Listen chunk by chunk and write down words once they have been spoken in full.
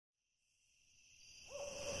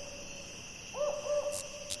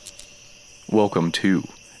Welcome to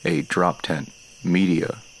a Drop Tent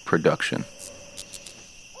Media Production.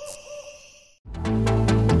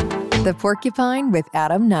 The Porcupine with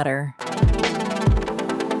Adam Nutter.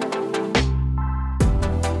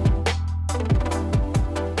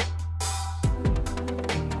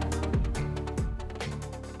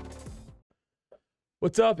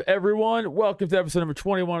 What's up, everyone? Welcome to episode number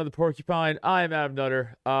 21 of The Porcupine. I am Adam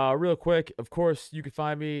Nutter. Real quick, of course, you can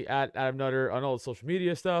find me at Adam Nutter on all the social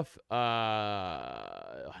media stuff.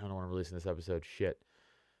 I don't know when I'm releasing this episode. Shit.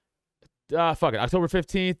 Fuck it. October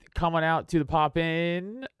 15th, coming out to the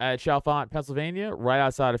Pop-In at Chalfont, Pennsylvania, right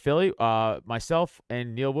outside of Philly. Myself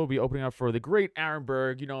and Neil will be opening up for the great Aaron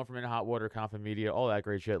Berg. You know him from In Hot Water, Confident Media, all that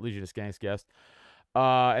great shit. Legion of Skanks guest.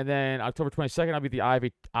 And then October 22nd, I'll be at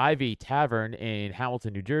the Ivy Tavern in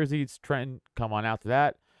Hamilton, New Jersey. It's Trenton. Come on out to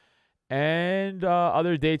that. And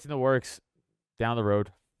other dates in the works down the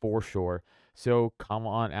road for sure. So come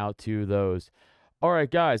on out to those. All right,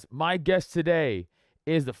 guys. My guest today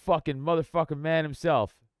is the fucking motherfucking man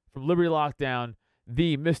himself from Liberty Lockdown,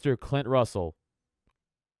 the Mr. Clint Russell.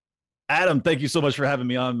 Adam, thank you so much for having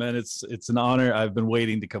me on, man. It's an honor. I've been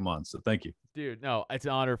waiting to come on, so thank you. Dude, no, it's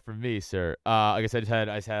an honor for me, sir. Like I said,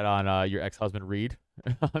 I just had on your ex-husband Reed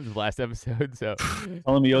on the last episode. So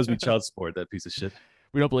telling me he owes me child support, that piece of shit.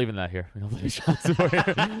 We don't believe in that here. We don't believe in child support.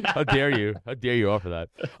 How dare you? How dare you offer that?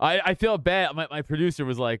 I feel bad. My producer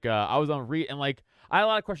was like, I was on Reed, and like I had a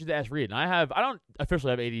lot of questions to ask Reed, and I don't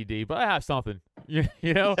officially have ADD, but I have something. You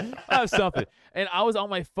know, I have something, and I was on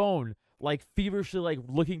my phone like feverishly like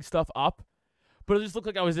looking stuff up, but it just looked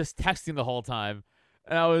like I was just texting the whole time.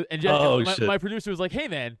 And my producer was like, "Hey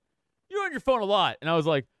man, you're on your phone a lot," and I was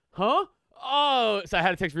like, "Huh?" Oh, so I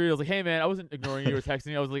had to text Reed. I was like, "Hey man, I wasn't ignoring you or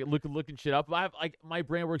texting you. I was like looking shit up." But I have like my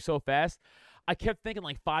brain works so fast, I kept thinking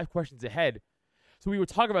like 5 questions ahead. So we would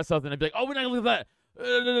talk about something, and I'd be like, "Oh, we're not gonna look at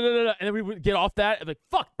that," and then we would get off that and be like,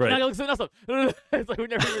 "Fuck, we're not gonna look at something else." It's like we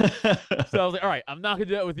never. So I was like, "All right, I'm not gonna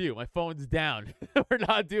do that with you. My phone's down. We're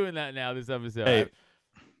not doing that now. This episode." Hey,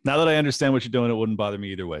 now that I understand what you're doing, it wouldn't bother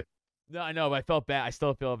me either way. No, I know, but I felt bad. I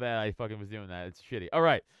still feel bad I fucking was doing that. It's shitty. All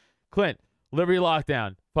right. Clint, Liberty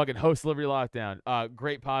Lockdown. Fucking host Liberty Lockdown.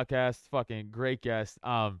 Great podcast. Fucking great guest.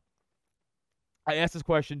 I asked this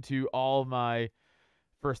question to all of my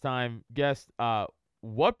first-time guests.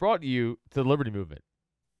 What brought you to the Liberty movement?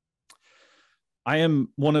 I am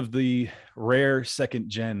one of the rare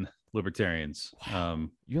second-gen libertarians. Wow.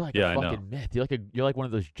 You're like a fucking myth. You're like one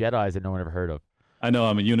of those Jedis that no one ever heard of. I know.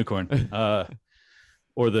 I'm a unicorn.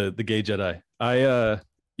 Or the gay Jedi.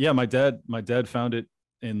 My dad found it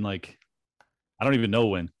in like, I don't even know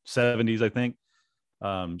when, 70s, I think.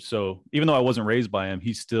 So even though I wasn't raised by him,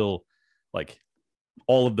 he still like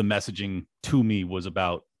all of the messaging to me was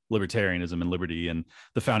about libertarianism and liberty and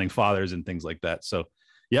the founding fathers and things like that. So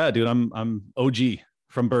yeah, dude, I'm OG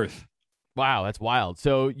from birth. Wow, that's wild.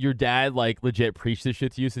 So your dad like legit preached this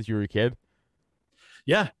shit to you since you were a kid?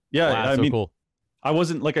 Yeah. Wow, I mean, cool. I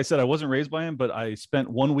wasn't, like I said, I wasn't raised by him, but I spent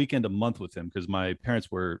one weekend a month with him because my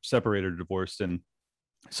parents were separated or divorced. And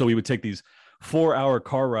so we would take these 4-hour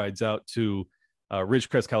car rides out to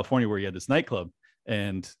Ridgecrest, California, where he had this nightclub.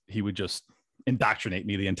 And he would just indoctrinate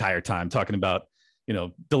me the entire time, talking about,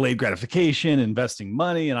 delayed gratification, investing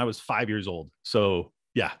money. And I was 5 years old. So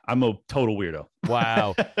yeah, I'm a total weirdo.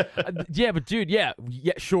 Wow. Yeah, but dude, yeah,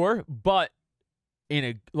 sure. But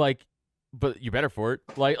but you're better for it.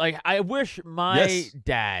 Like I wish my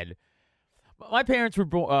dad, my parents were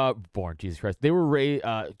born. Jesus Christ, they were raised.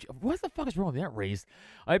 What the fuck is wrong? They're not raised.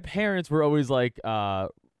 My parents were always like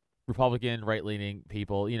Republican, right leaning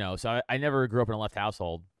people. So I never grew up in a left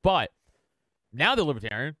household. But now they're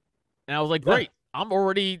libertarian, and I was like, great. I'm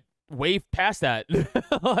already way past that.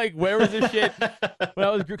 Like, where was this shit?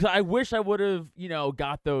 Because I wish I would have,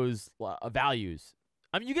 got those values.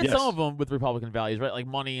 I mean, you get some of them with Republican values, right? Like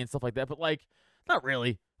money and stuff like that, but like, not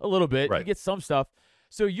really. A little bit. Right. You get some stuff.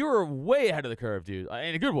 So you're way ahead of the curve, dude,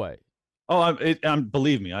 in a good way. Oh,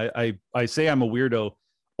 believe me, I say I'm a weirdo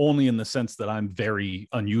only in the sense that I'm very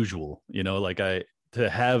unusual. To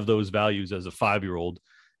have those values as a 5-year-old.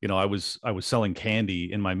 I was selling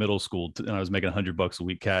candy in my middle school and I was making $100 a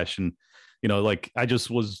week cash, and I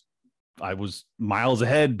was miles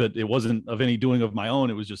ahead, but it wasn't of any doing of my own.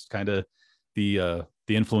 It was just kind of the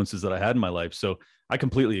influences that I had in my life. So I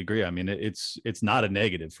completely agree. I mean, it's not a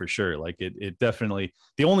negative for sure. Like it definitely,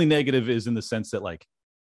 the only negative is in the sense that like,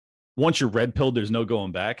 once you're red pilled, there's no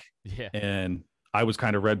going back. Yeah. And I was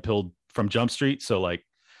kind of red pilled from Jump Street. So like,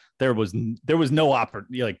 there was no option.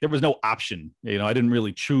 I didn't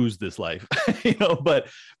really choose this life, but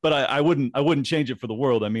I wouldn't change it for the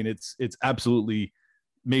world. I mean, it's absolutely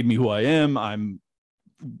made me who I am. I'm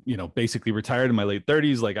basically retired in my late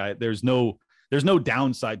 30s. Like there's no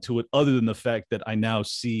downside to it other than the fact that I now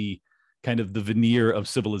see kind of the veneer of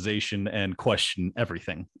civilization and question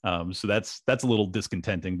everything. So that's a little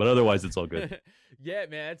discontenting, but otherwise it's all good. Yeah,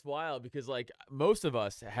 man, it's wild because like most of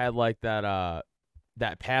us had like that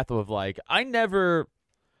path of like I never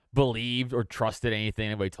believed or trusted anything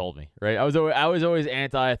anybody told me. Right, I was always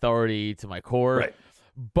anti-authority to my core. Right.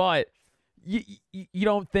 But you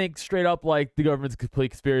don't think straight up like the government's a complete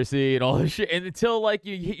conspiracy and all this shit, and until like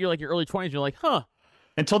you hit your early 20s, you're like, huh.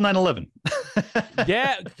 Until 9/11.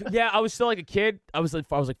 yeah. I was still like a kid. I was like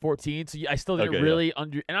 14, so I still didn't really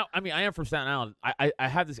under. And I mean, I am from Staten Island. I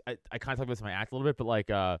have this. I kind of talk about this in my act a little bit, but like,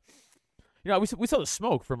 we saw the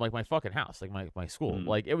smoke from like my fucking house, like my school.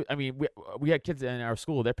 Like I mean, we had kids in our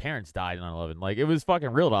school. Their parents died in 9/11. Like it was fucking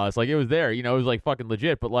real to us. Like it was there. It was like fucking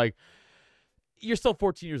legit. But like, you're still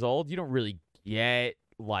 14 years old. You don't really get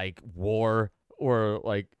like war or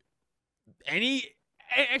like any.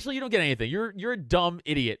 Actually, you don't get anything. You're a dumb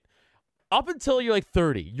idiot. Up until you're like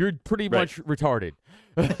 30, you're pretty much retarded.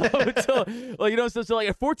 Until, like, so like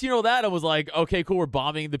a 14-year-old Adam was like, okay, cool, we're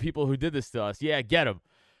bombing the people who did this to us. Yeah, get them.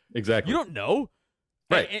 Exactly. You don't know.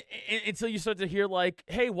 Right. And until you start to hear like,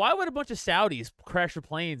 hey, why would a bunch of Saudis crash their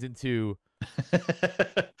planes into...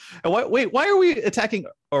 why are we attacking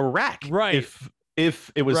Iraq? Right.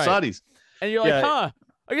 If it was Saudis? And you're like, huh.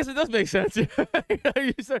 I guess it does make sense. And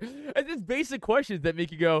it's basic questions that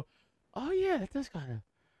make you go, oh, yeah, that does kind of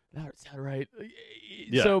not sound right.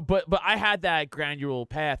 Yeah. So, but I had that gradual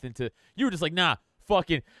path into, you were just like, nah,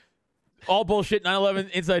 fucking all bullshit,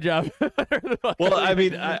 9/11 inside job. Well, I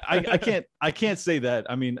mean, I can't say that.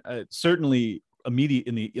 I mean, certainly in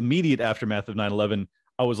the immediate aftermath of 9/11,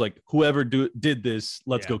 I was like, whoever did this,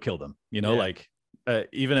 let's go kill them. Like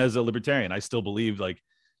even as a libertarian, I still believe like,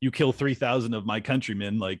 you kill 3,000 of my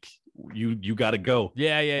countrymen, like you got to go.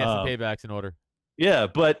 Yeah. Some paybacks in order. Yeah,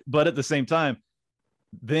 but at the same time,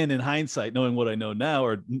 then in hindsight, knowing what I know now,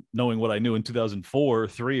 or knowing what I knew in 2004 or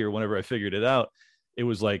 3 or whenever I figured it out, it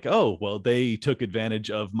was like, oh well, they took advantage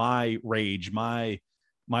of my rage, my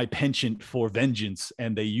penchant for vengeance,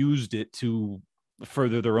 and they used it to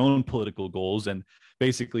further their own political goals. And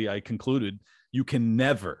basically, I concluded you can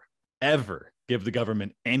never, ever give the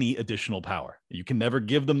government any additional power. You can never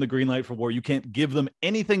give them the green light for war. You can't give them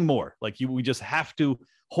anything more. Like we just have to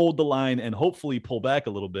hold the line and hopefully pull back a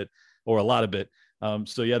little bit or a lot of it.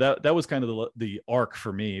 So yeah, that was kind of the arc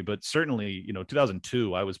for me. But certainly,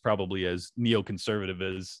 2002, I was probably as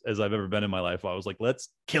neoconservative as I've ever been in my life. I was like, let's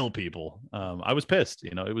kill people. I was pissed.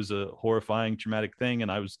 It was a horrifying, traumatic thing,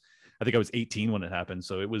 and I think I was 18 when it happened.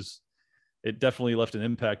 So it definitely left an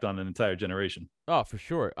impact on an entire generation. Oh, for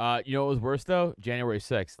sure. You know what was worse though? January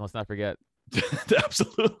 6th. Let's not forget.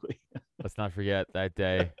 Absolutely. Let's not forget that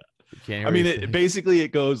day. January I mean, 6th.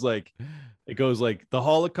 it goes like the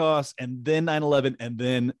Holocaust and then 9/11 and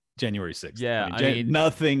then January 6th. Yeah, I mean,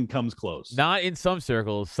 nothing comes close. Not in some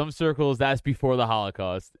circles. Some circles, that's before the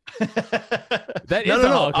Holocaust. That is the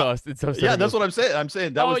Holocaust in some circles. Yeah, that's what I'm saying. I'm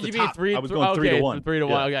saying that was the top. I was going 3 to 1. 3 to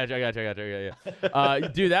 1. I got you. Yeah.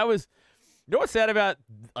 Dude, that was... You know what's sad about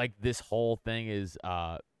like this whole thing is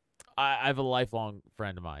I have a lifelong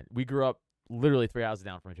friend of mine. We grew up literally 3 houses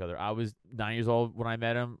down from each other. I was 9 years old when I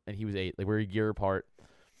met him, and he was 8. Like, we're a year apart.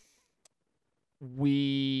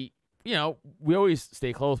 We always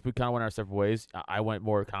stay close. We kind of went our separate ways. I went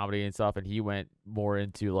more comedy and stuff, and he went more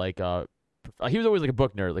into like he was always like a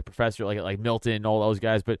book nerd, like professor, like Milton, all those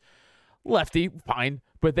guys, but lefty, fine.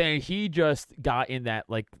 But then he just got in that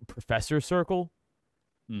like professor circle.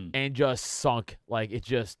 And just sunk, like it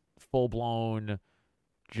just full blown,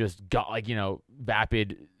 just got like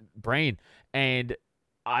vapid brain. And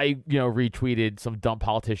I retweeted some dumb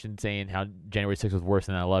politician saying how January 6th was worse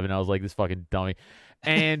than 9/11. I was like, this fucking dummy.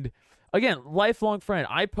 And again, lifelong friend.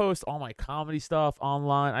 I post all my comedy stuff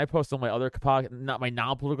online. I post all my other not my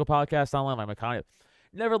non-political podcast online. My comedy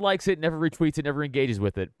never likes it, never retweets it, never engages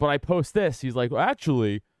with it. But I post this. He's like, well,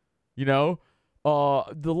 actually, the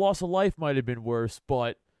loss of life might have been worse,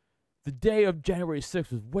 but the day of January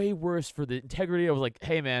 6th was way worse for the integrity. I was like,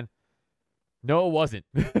 hey, man, no, it wasn't.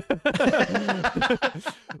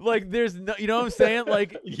 Like, there's no, you know what I'm saying?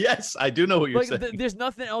 Like, yes, I do know what you're saying. There's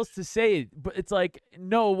nothing else to say, but it's like,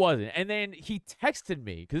 no, it wasn't. And then he texted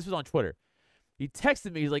me, because this was on Twitter. He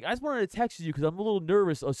texted me. He's like, I just wanted to text you because I'm a little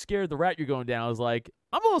nervous or scared the rat you're going down. I was like,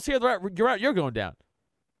 I'm a little scared the rat you're going down.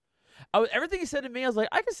 Everything he said to me, I was like,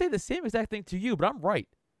 I can say the same exact thing to you, but I'm right.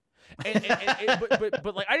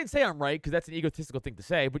 But like, I didn't say I'm right because that's an egotistical thing to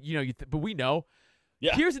say. But but we know.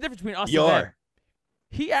 Yeah. Here's the difference between us and them.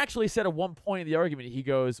 He actually said at one point in the argument, he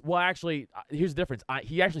goes, well, actually, here's the difference.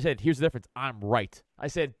 He actually said, here's the difference. I'm right. I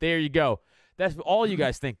said, there you go. That's all you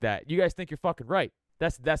guys think that. You guys think you're fucking right.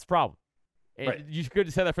 That's the problem. And Right. you could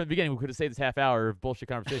have said that from the beginning. We could have saved this half hour of bullshit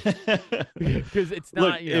conversation. Because it's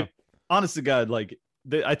not, Look, honest to God, like,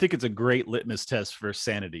 I think it's a great litmus test for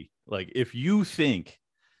sanity. Like, if you think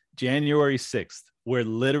January 6th, where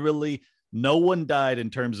literally no one died in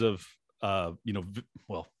terms of,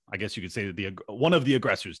 well, I guess you could say that one of the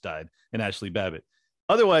aggressors died in Ashley Babbitt.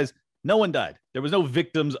 Otherwise, no one died. There was no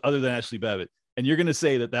victims other than Ashley Babbitt. And you're going to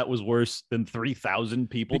say that was worse than 3,000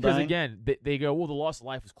 people because dying? Again, they go, well, the loss of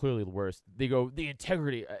life was clearly the worst. They go, the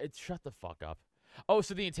integrity. Shut the fuck up. Oh,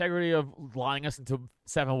 so the integrity of lying us into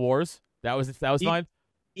 7 wars? That was fine?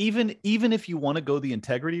 Even if you want to go the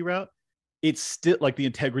integrity route, it's still like the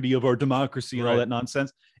integrity of our democracy and all that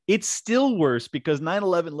nonsense. It's still worse because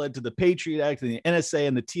 9/11 led to the Patriot Act and the NSA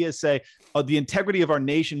and the TSA. The integrity of our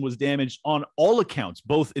nation was damaged on all accounts,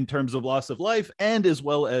 both in terms of loss of life and as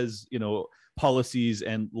well as, policies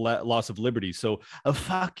and loss of liberty. So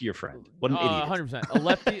fuck your friend. What an idiot.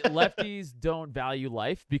 100%. Lefties don't value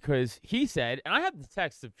life because he said, and I have the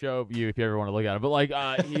text to show you if you ever want to look at it, but like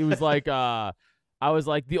he was like, I said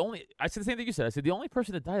the same thing you said. I said the only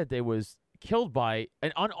person that died that day was killed by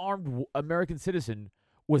an unarmed American citizen,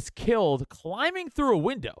 was killed climbing through a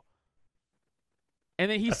window. And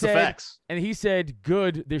then he said,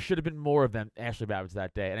 good, there should have been more of them, Ashley Babbitt's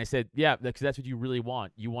that day. And I said, yeah, because that's what you really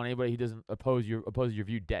want. You want anybody who doesn't oppose your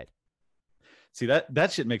view dead. See,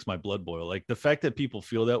 that shit makes my blood boil. Like the fact that people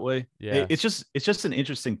feel that way. Yeah. It's just an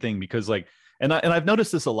interesting thing because like, and I've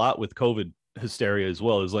noticed this a lot with COVID hysteria as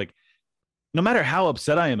well, is like, no matter how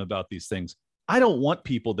upset I am about these things, I don't want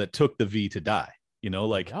people that took the V to die,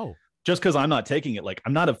 like just because I'm not taking it. Like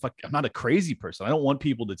I'm not a crazy person. I don't want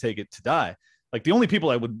people to take it to die. Like the only people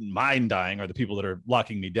I would mind dying are the people that are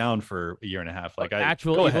locking me down for a year and a half. Like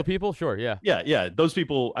actual evil people. Sure. Yeah. Yeah. Those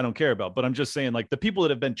people I don't care about, but I'm just saying like the people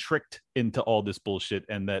that have been tricked into all this bullshit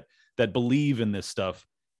and that believe in this stuff,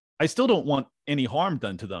 I still don't want any harm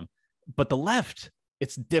done to them, but the left,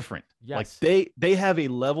 it's different. Yes. Like they have a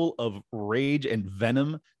level of rage and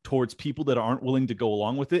venom towards people that aren't willing to go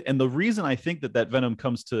along with it. And the reason I think that venom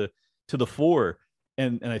comes to the fore,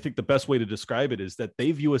 and I think the best way to describe it is that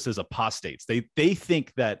they view us as apostates. They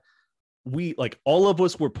think that we, like all of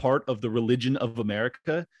us, were part of the religion of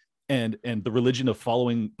America and the religion of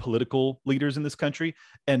following political leaders in this country.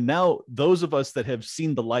 And now those of us that have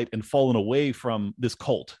seen the light and fallen away from this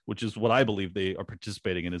cult, which is what I believe they are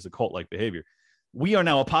participating in, is a cult-like behavior, we are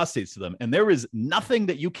now apostates to them. And there is nothing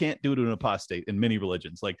that you can't do to an apostate in many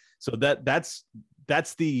religions. Like, so that's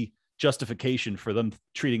the justification for them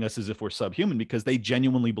treating us as if we're subhuman, because they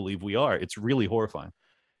genuinely believe we are. It's really horrifying.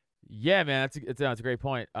 Yeah, man, that's a great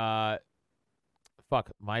point. Fuck,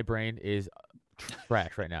 my brain is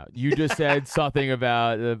trash right now. You just said something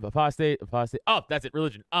about apostate. Oh, that's it,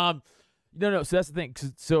 religion. No. So that's the thing.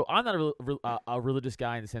 So I'm not a religious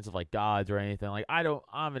guy in the sense of like gods or anything. Like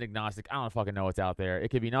I'm an agnostic. I don't fucking know what's out there. It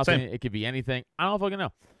could be nothing. Same. It could be anything. I don't fucking know.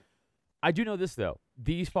 I do know this though.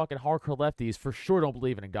 These fucking hardcore lefties for sure don't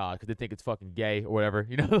believe in a god because they think it's fucking gay or whatever.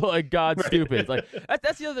 Like God's stupid. Like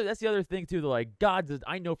that's the other thing too. They're like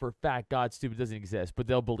I know for a fact God's stupid doesn't exist, but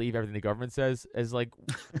they'll believe everything the government says as like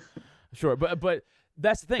sure. But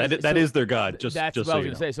that's the thing. That is their god. That's just what so I was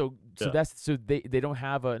gonna say. Yeah. So they don't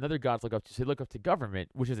have another god to look up to. So they look up to government,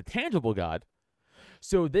 which is a tangible god.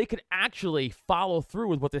 So they could actually follow through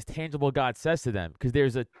with what this tangible god says to them because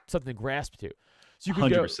there's something to grasp to. So you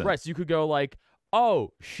could 100%. go right. So you could go like,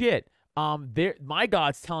 oh shit, my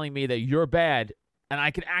God's telling me that you're bad, and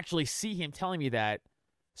I can actually see him telling me that.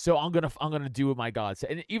 So I'm gonna do what my God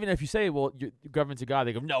said. And even if you say, well, your government's a god,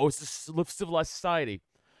 they go, no, it's a civilized society.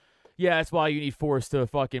 Yeah, that's why you need force to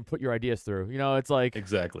fucking put your ideas through. It's like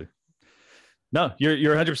exactly. No,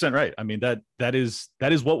 you're 100% right. I mean that is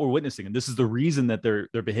what we're witnessing, and this is the reason that they're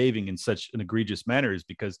behaving in such an egregious manner, is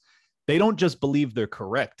because they don't just believe they're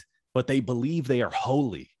correct, but they believe they are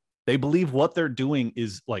holy. They believe what they're doing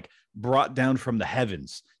is like brought down from the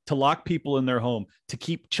heavens to lock people in their home, to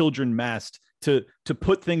keep children masked, to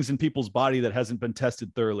put things in people's body that hasn't been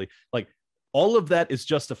tested thoroughly. Like all of that is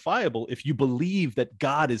justifiable if you believe that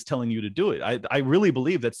God is telling you to do it. I really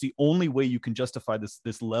believe that's the only way you can justify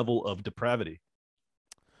this level of depravity.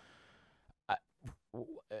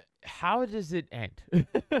 How does it end?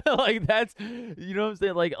 Like that's, what I'm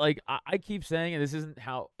saying? Like I keep saying, and this isn't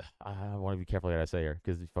how, I want to be careful what I say here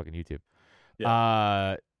because it's fucking YouTube.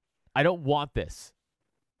 Yeah. I don't want this.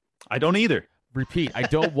 I don't either. Repeat, I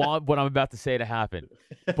don't want what I'm about to say to happen,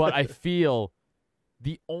 but I feel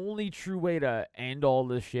the only true way to end all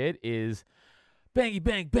this shit is bangy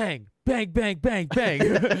bang bang bang bang bang bang.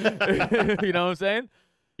 You know what I'm saying?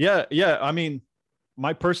 Yeah. I mean,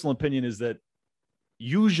 my personal opinion is that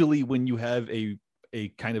usually when you have a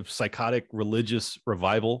kind of psychotic religious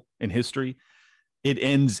revival in history, it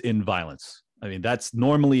ends in violence. I mean, that's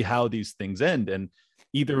normally how these things end. And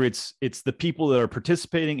either it's the people that are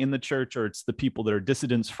participating in the church, or it's the people that are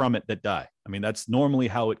dissidents from it that die. I mean, that's normally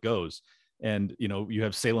how it goes. And, you know, you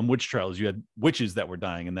have Salem witch trials, you had witches that were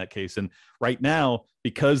dying in that case. And right now,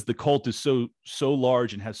 because the cult is so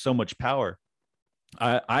large and has so much power,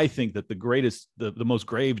 I think that the most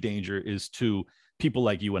grave danger is to people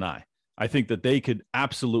like you and I. I think that they could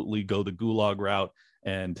absolutely go the gulag route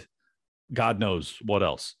and God knows what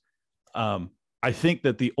else. I think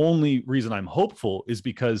that the only reason I'm hopeful is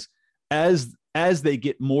because as they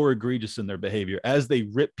get more egregious in their behavior, as they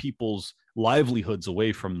rip people's livelihoods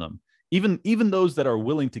away from them, even those that are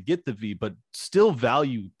willing to get the V, but still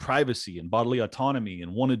value privacy and bodily autonomy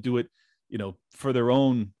and want to do it, you know, for their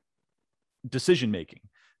own decision making,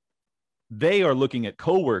 they are looking at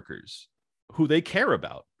coworkers who they care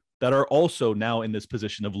about that are also now in this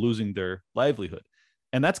position of losing their livelihood.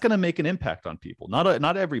 And that's going to make an impact on people.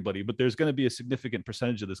 Not everybody, but there's going to be a significant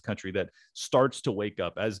percentage of this country that starts to wake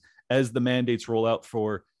up as the mandates roll out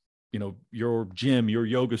for, you know, your gym, your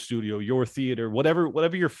yoga studio, your theater,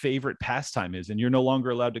 whatever your favorite pastime is, and you're no longer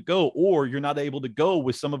allowed to go, or you're not able to go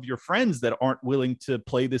with some of your friends that aren't willing to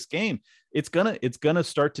play this game. It's gonna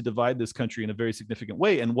start to divide this country in a very significant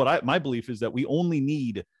way. And my belief is that we only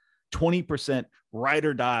need 20% ride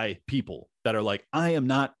or die people that are like, I am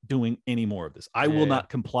not doing any more of this. I will not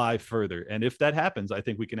comply further. And if that happens, I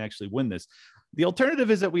think we can actually win this. The alternative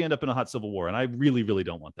is that we end up in a hot civil war. And I really, really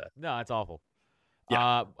don't want that. No, it's awful.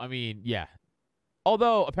 Yeah. I mean, yeah.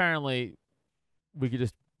 Although apparently we could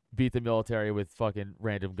just beat the military with fucking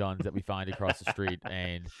random guns that we find across the street.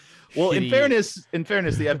 And well, in fairness, the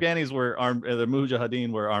Afghanis were armed. The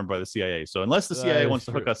Mujahideen were armed by the CIA. So unless the CIA wants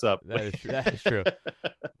to hook us up, that is true.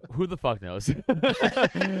 Who the fuck knows?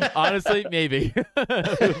 Honestly, maybe. Who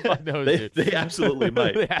the fuck knows? They absolutely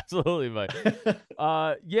might. They absolutely might.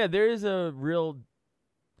 Yeah, there is a real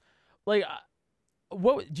like.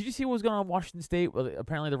 What did you see what was going on in Washington State? Well,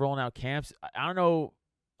 apparently they're rolling out camps. I don't know.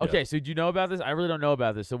 Okay, Yeah. so do you know about this? I really don't know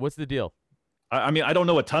about this. So what's the deal? I mean, I don't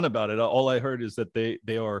know a ton about it. All I heard is that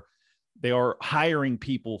they are hiring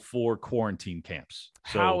people for quarantine camps.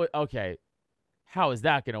 So how is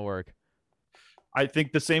that going to work? I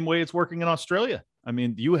think the same way it's working in Australia. I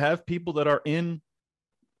mean, you have people that are in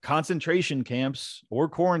concentration camps or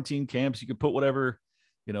quarantine camps. You can put whatever,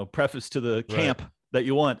 you know, preface to the camp that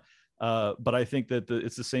you want. But I think that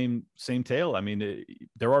it's the same tale. I mean,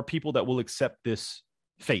 there are people that will accept this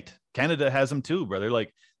fate. Canada has them too, brother.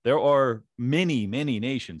 Like there are many, many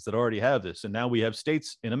nations that already have this. And now we have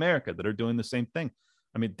states in America that are doing the same thing.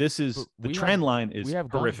 I mean, the trend line is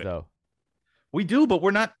horrific. Guns, though. We do, but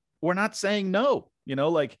we're not saying no, you know,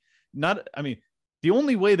 like I mean, the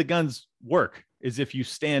only way the guns work is if you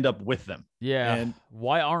stand up with them. Yeah. And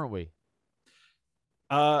why aren't we?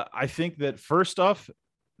 I think that first off,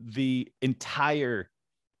 the entire,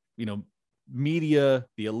 you know, media,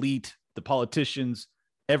 the elite, the politicians,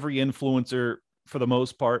 every influencer for the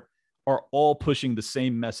most part are all pushing the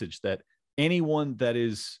same message that anyone that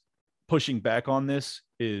is pushing back on this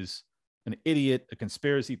is an idiot, a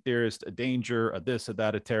conspiracy theorist, a danger, a this, a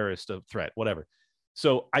that, a terrorist, a threat, whatever.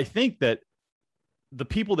 So I think that the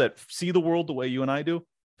people that see the world the way you and I do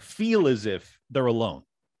feel as if they're alone.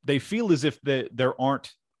 They feel as if there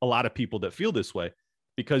aren't a lot of people that feel this way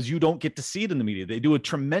because you don't get to see it in the media. They do a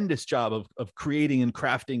tremendous job of creating and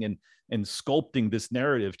crafting and sculpting this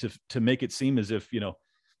narrative to make it seem as if, you know,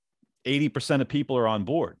 80% of people are on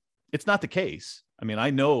board. It's not the case. I mean, I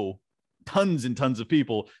know tons and tons of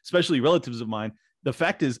people, especially relatives of mine. The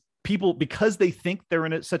fact is people, because they think they're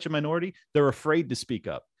in such a minority, they're afraid to speak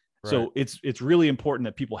up. Right. So it's really important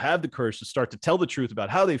that people have the courage to start to tell the truth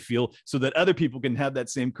about how they feel so that other people can have that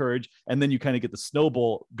same courage. And then you kind of get the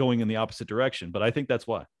snowball going in the opposite direction. But I think that's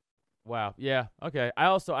why. Wow. Yeah. Okay. I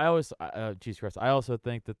always, geez, Chris, I also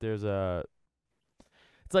think that it's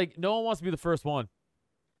like no one wants to be the first one.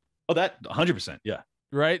 Oh, that 100%. Yeah.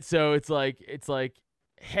 Right. So it's like,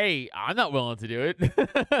 hey, I'm not willing to do it.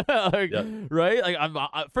 Like, yeah. Right? Like,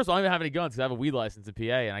 first of all, I don't even have any guns because I have a weed license in PA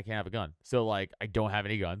and I can't have a gun. So, like, I don't have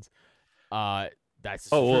any guns.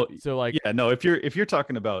 That's well, so like, yeah, no. If you're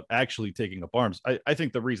talking about actually taking up arms, I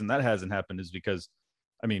think the reason that hasn't happened is because,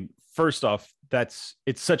 I mean, first off, it's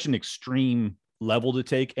such an extreme level to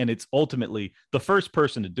take, and it's ultimately the first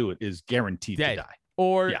person to do it is guaranteed to die,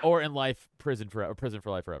 or in life, prison for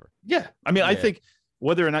life forever. Yeah, I mean, I think.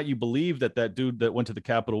 Whether or not you believe that dude that went to the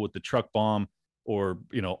Capitol with the truck bomb or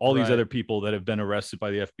all these Right. other people that have been arrested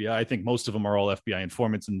by the FBI. I think most of them are all FBI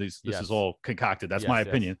informants, and this Yes. is all concocted. That's Yes, my yes.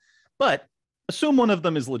 opinion. But assume one of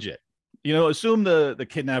them is legit. Assume the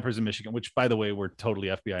kidnappers in Michigan, which by the way were totally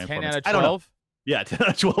FBI 10 informants. out of I don't know. 12. Yeah, 10 out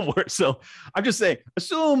of 12 were. So I'm just saying,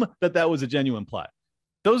 assume that was a genuine plot.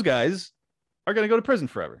 Those guys are going to go to prison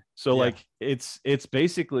forever. So Yeah. like it's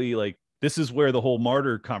basically like this is where the whole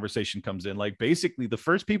martyr conversation comes in. Like basically the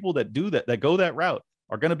first people that do that go that route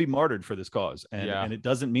are going to be martyred for this cause, and it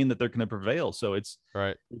doesn't mean that they're going to prevail. So it's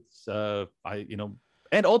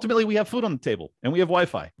and ultimately we have food on the table and we have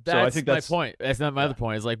Wi-Fi. That's so I think that's my point. That's not my other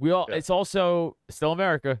point. It's like we all. Yeah. It's also still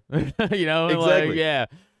America. Exactly. Like, yeah.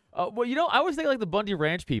 Well, I always think like the Bundy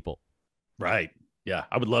Ranch people. right. Yeah,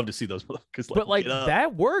 I would love to see those because But like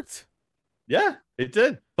that worked. Yeah, it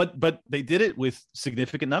did. But they did it with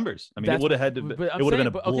significant numbers. I mean, it would have had to. But it would have been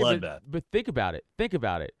a bloodbath. But think about it. Think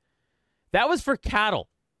about it. That was for cattle.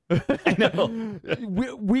 I know.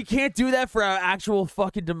 we can't do that for our actual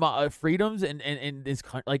fucking freedoms and this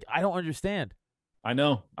country. Like, I don't understand. I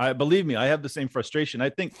know. Believe me, I have the same frustration. I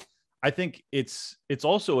think it's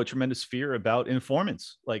also a tremendous fear about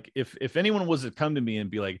informants. Like if anyone was to come to me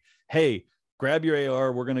and be like, "Hey, grab your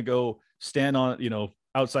AR, we're gonna go stand on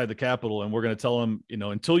outside the Capitol, and we're gonna tell them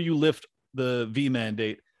until you lift the V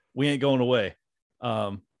mandate, we ain't going away."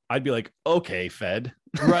 I'd be like, "Okay, Fed."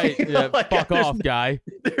 Right. Yeah, Like, fuck off, guy.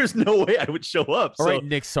 There's no way I would show up. All right,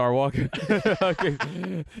 Nick Sarwark.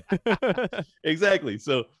 Okay. Exactly.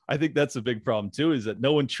 So I think that's a big problem too, is that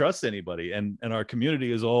no one trusts anybody, and our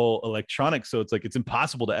community is all electronic. So it's like it's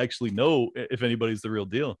impossible to actually know if anybody's the real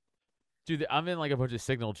deal. Dude, I'm in like a bunch of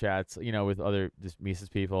Signal chats, with other just Mises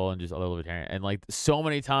people and just other libertarian, and like so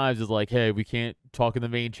many times it's like, hey, we can't talk in the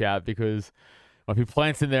main chat because when people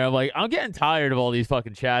plants in there, I'm like, I'm getting tired of all these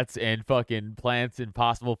fucking chats and fucking plants and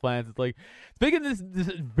possible plants. It's like it's making this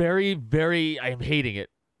very, very. I'm hating it.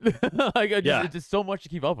 Like it's just so much to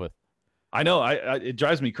keep up with. I know. It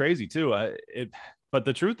drives me crazy too. But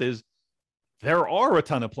the truth is, there are a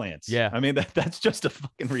ton of plants. Yeah. I mean, that's just a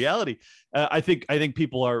fucking reality. I think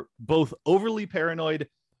people are both overly paranoid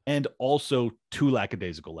and also too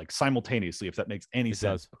lackadaisical, like simultaneously, if that makes any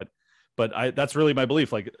sense. But that's really my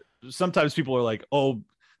belief. Like sometimes people are like, "Oh,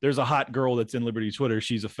 there's a hot girl that's in Liberty Twitter.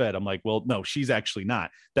 She's a Fed." I'm like, well, no, she's actually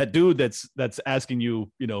not. That dude that's asking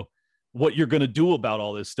you, what you're going to do about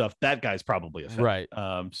all this stuff, that guy's probably a Fed. Right.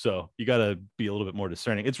 So you got to be a little bit more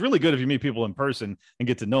discerning. It's really good if you meet people in person and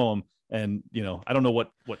get to know them. And I don't know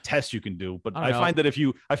what tests you can do, but I find that if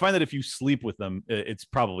you sleep with them, it's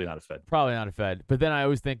probably not a Fed. Probably not a Fed. But then I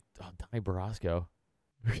always think, oh, Donnie Barasco.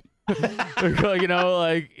 Like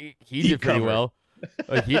he did pretty well.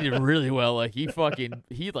 Like he did really well. Like he thought he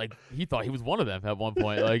was one of them at one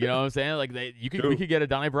point. Like, you know what I'm saying? Like we could get a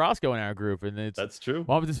Donnie Barasco in our group, and that's true.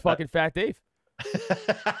 What was this fucking Fat Dave?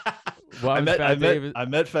 I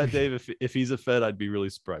met Fat Dave. If he's a Fed, I'd be really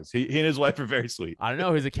surprised. He and his wife are very sweet. I don't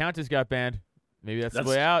know. His account just got banned. Maybe that's his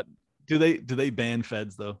way out. Do they ban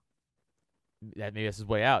Feds though? Maybe that's his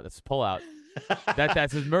way out. That's his pull out.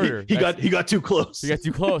 That's his murder. He got too close. He got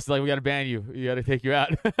too close. Like, we got to ban you. You got to take you out.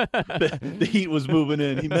 The heat was moving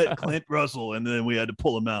in. He met Clint Russell, and then we had to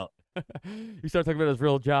pull him out. He started talking about his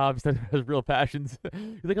real job. He started talking about his real passions.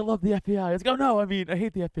 He's like, I love the FBI. I was like, oh, no, I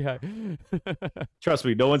hate the FBI. Trust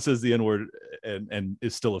me, no one says the N-word and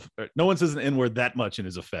is still no one says an N-word that much and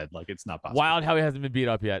is a Fed. Like, it's not possible. Wild how he hasn't been beat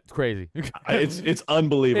up yet. It's crazy. It's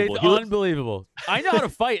unbelievable. It's unbelievable. I know how to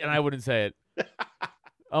fight, and I wouldn't say it.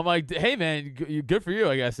 I'm like, hey, man, good for you,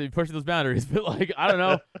 I guess. You're pushing those boundaries. But, like, I don't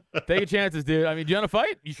know. Taking chances, dude. I mean, do you want to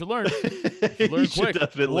fight? You should learn. Learn quick.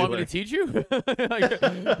 You want me to teach you? Like,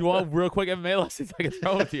 you want real quick MMA lessons? I can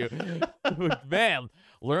throw it to you. Man,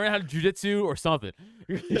 learn how to jiu-jitsu or something.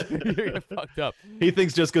 You're fucked up. He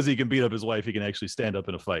thinks just because he can beat up his wife, he can actually stand up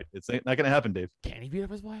in a fight. It's not going to happen, Dave. Can he beat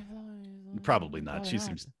up his wife? Probably not.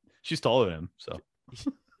 She's taller than him, so.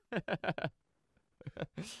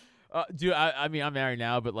 Dude, I mean, I'm married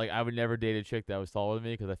now, but like, I would never date a chick that was taller than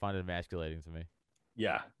me because I find it emasculating to me.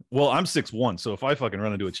 Yeah. Well, I'm 6'1", so if I fucking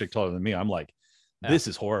run into a chick taller than me, I'm like, this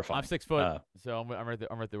is horrifying. I'm 6 foot, so I'm right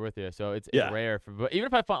there with you. So it's rare. But even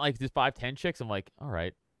if I find like just 5'10" chicks, I'm like, all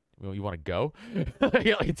right, well, you want to go? I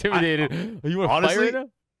get like intimidated. You want to fight right now?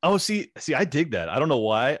 Oh, see, I dig that. I don't know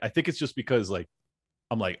why. I think it's just because like,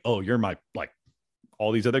 I'm like, oh, you're my like.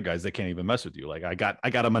 All these other guys that can't even mess with you. Like I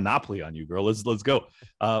got a monopoly on you, girl. Let's go.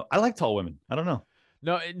 I like tall women. I don't know.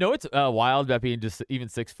 No, it's wild about being just even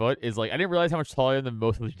 6 foot is like I didn't realize how much taller than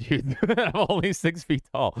most of the dudes. I'm only 6 feet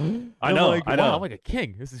tall. I know. Like, wow, I'm like a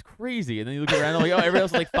king. This is crazy. And then you look around, I'm like, oh, everybody else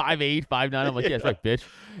is like 5'8", 5'9". I'm like, yeah, that's right, bitch.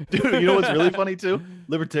 Dude, you know what's really funny too?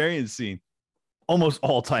 Libertarian scene. almost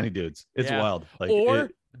all tiny dudes. It's wild. Or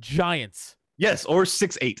giants. Yes, or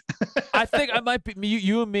 6'8". I think I might be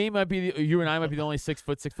you and me might be you and I might be the only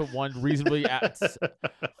 6'1" reasonably at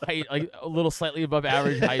height, like a little slightly above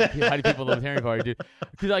average height people in the Libertarian Party, dude.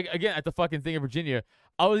 Because like again at the fucking thing in Virginia,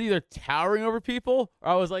 I was either towering over people or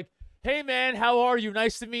I was like, "Hey man, how are you?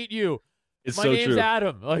 Nice to meet you. My name's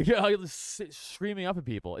Adam." Like I was screaming up at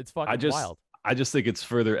people. It's fucking wild. I just think it's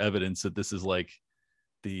further evidence that this is like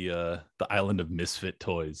the island of misfit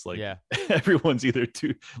toys. Like everyone's either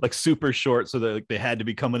too like super short so that like, they had to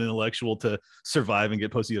become an intellectual to survive and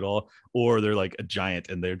get pussy at all, or they're like a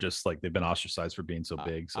giant and they're just like they've been ostracized for being so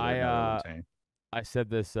big. So I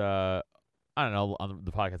said this I don't know on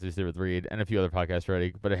the podcast I just did with Reed and a few other podcasts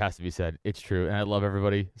already, but it has to be said. It's true, and I love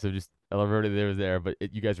everybody. So I love everybody that was there, but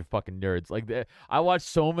you guys are fucking nerds. Like I watched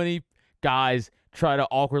so many guys try to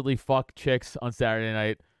awkwardly fuck chicks on Saturday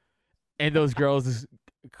night, and those girls just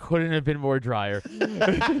couldn't have been more drier. And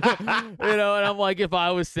I'm like, if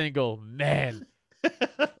I was single, man,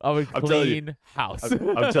 I would clean house.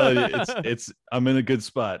 I'm telling you, I'm in a good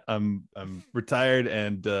spot. I'm retired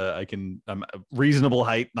and I'm a reasonable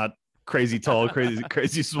height, not crazy tall,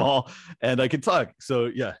 crazy small, and I can talk. So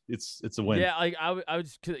yeah, it's a win. Yeah, like I would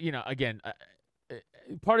just, again,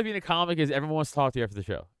 part of being a comic is everyone wants to talk to you after the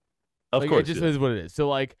show. Of course, it just is what it is. So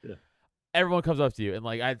like. Yeah. Everyone comes up to you, and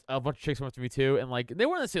like a bunch of chicks come up to me too, and like they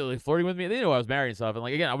weren't necessarily flirting with me. They knew I was married and stuff, and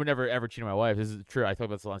like again, I would never ever cheat on my wife. This is true. I talk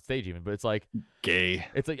about this on stage even, but it's like gay.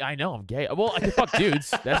 It's like I know I'm gay. Well, I can fuck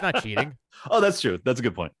dudes. That's not cheating. Oh, that's true. That's a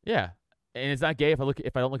good point. Yeah, and it's not gay if I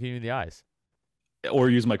don't look at you in the eyes, or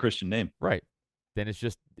use my Christian name. Right. Then it's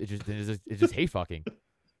just hate fucking,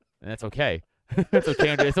 and that's okay. It's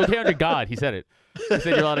okay. It's okay under God. He said it. He said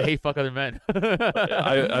you're allowed to hate fuck other men.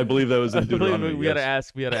 I believe that was in Deuteronomy. We gotta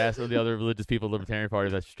ask the other religious people, Libertarian Party.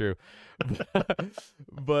 If that's true.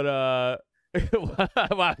 But wow,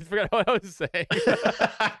 I forgot what I was saying.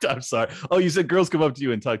 I'm sorry. Oh, you said girls come up to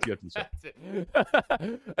you and talk to you after the show. That's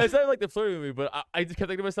it. It's not like they're flirting with me, but I just kept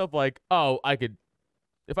thinking to myself like, oh, I could,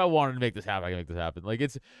 if I wanted to make this happen, I can make this happen. Like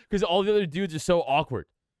it's because all the other dudes are so awkward.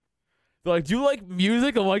 They're like, do you like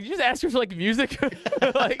music? I'm like, you just ask her for like music.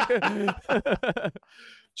 Like,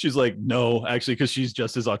 she's like, no, actually, because she's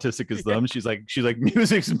just as autistic as them. She's like,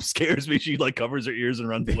 music scares me. She like covers her ears and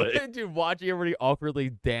runs away. Dude, watching everybody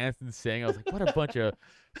awkwardly dance and sing, I was like, what a bunch of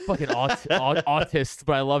fucking autists.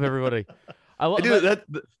 But I love everybody.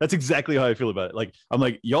 That's exactly how I feel about it. Like, I'm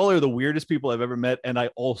like, y'all are the weirdest people I've ever met, and I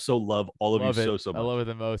also love all of you so much. I love it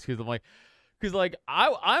the most because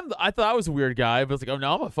I thought I was a weird guy, but it's like, oh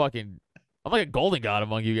no, I'm like a golden god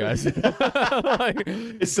among you guys. Like,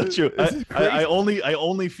 it's so true. I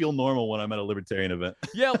only feel normal when I'm at a libertarian event.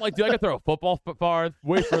 Yeah, I'm like, dude, I can throw a football far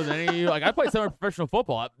way further than any of you. Like, I played semi-professional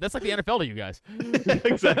football. That's like the NFL to you guys.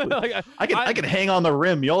 Exactly. Like, I can hang on the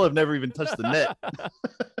rim. Y'all have never even touched the net.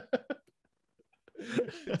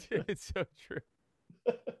 Dude, it's so true.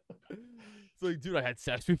 It's like, dude, I had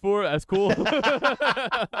sex before. That's cool.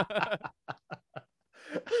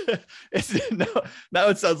 Now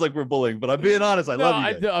it sounds like we're bullying, but I'm being honest. I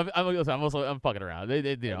love you. I'm fucking around.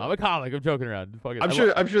 I'm a comic. I'm joking around.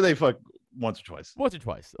 I'm sure they fuck once or twice. Once or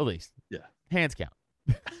twice, at least. Yeah. Hands count.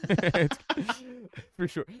 For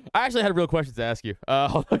sure. I actually had real questions to ask you.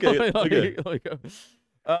 Okay.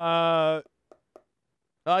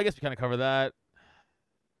 I guess we kind of covered that.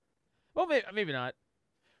 Well, maybe not.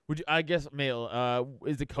 Would you? I guess, Mail.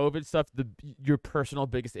 Is the COVID stuff your personal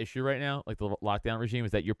biggest issue right now? Like the lockdown regime,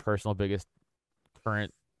 is that your personal biggest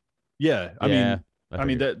current? Yeah, I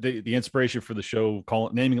mean, the inspiration for the show,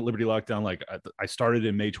 naming it Liberty Lockdown. Like I started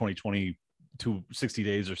in May 2020 to 60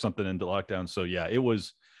 days or something into lockdown. So yeah,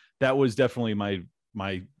 that was definitely my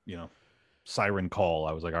siren call.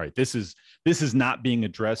 I was like, all right, this is not being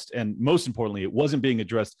addressed, and most importantly, it wasn't being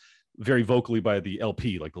addressed very vocally by the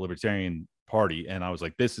LP, like the Libertarian Party. And I was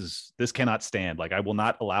like, this cannot stand. Like, I will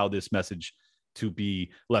not allow this message to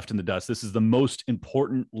be left in the dust. This is the most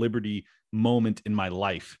important liberty moment in my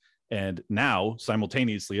life. And now,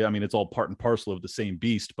 simultaneously, I mean, it's all part and parcel of the same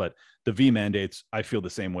beast, but the V mandates, I feel the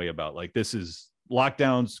same way about. Like,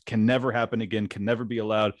 lockdowns can never happen again, can never be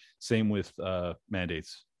allowed. Same with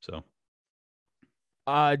mandates. So.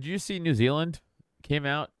 Did you see New Zealand came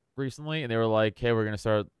out recently and they were like, hey, we're going to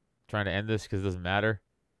start trying to end this because it doesn't matter?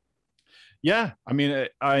 Yeah. I mean,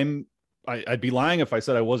 I'd be lying if I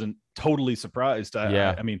said I wasn't totally surprised.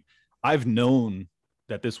 I mean, I've known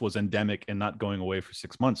that this was endemic and not going away for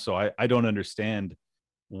 6 months. So I don't understand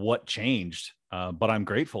what changed, but I'm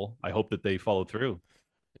grateful. I hope that they follow through.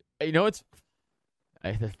 You know,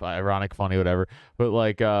 Ironic, funny, whatever. But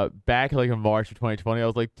like back like in March of 2020, I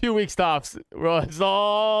was like 2 weeks stops. Bro, it's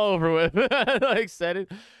all over with. Like said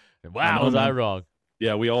it. Wow, was I wrong?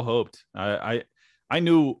 Yeah, we all hoped. I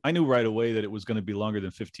knew right away that it was going to be longer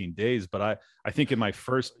than 15 days. But I think in my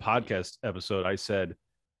first podcast episode, I said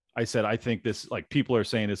I think this, like, people are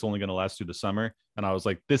saying it's only going to last through the summer, and I was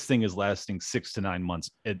like, this thing is lasting 6 to 9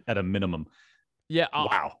 months at a minimum. Yeah.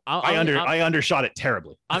 Wow. I undershot it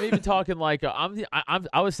terribly. I'm even talking like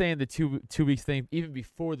I was saying the two weeks thing even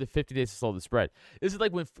before the 50 days to slow the spread. This is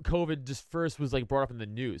like when COVID just first was like brought up in the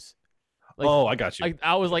news. Like, I got you. Like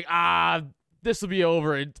I was like, this will be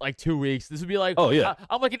over in like 2 weeks. This would be like,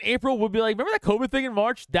 I'm like in April. We'll be like, remember that COVID thing in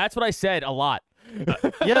March? That's what I said a lot.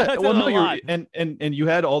 Yeah. Well, no, you're and you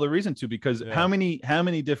had all the reason to, because how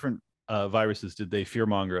many different viruses did they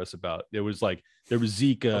fearmonger us about? There was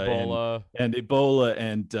Zika,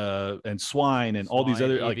 Ebola and swine and all these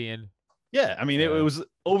other avian. Yeah, I mean, it was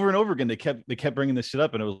over and over again. They kept bringing this shit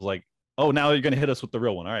up, and it was like, oh, now you're gonna hit us with the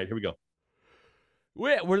real one. All right, here we go.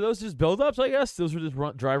 Wait, were those just buildups? I guess those were just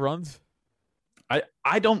dry runs.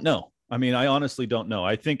 I don't know. I mean, I honestly don't know.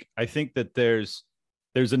 I think that there's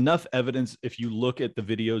enough evidence if you look at the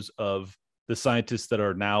videos of the scientists that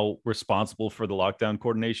are now responsible for the lockdown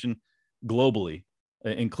coordination globally,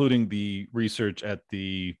 including the research at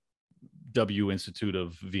the W Institute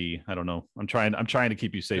of V. I don't know. I'm trying to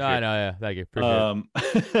keep you safe. I know. Yeah, thank you.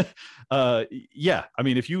 Yeah. I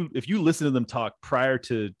mean, if you listen to them talk prior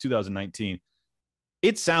to 2019,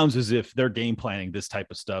 it sounds as if they're game planning this type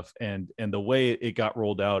of stuff, and the way it got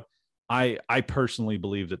rolled out, I personally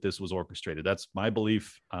believe that this was orchestrated. That's my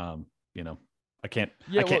belief. I can't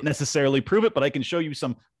necessarily prove it, but I can show you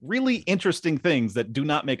some really interesting things that do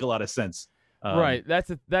not make a lot of sense. Right. That's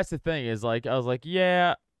the thing is, like, I was like,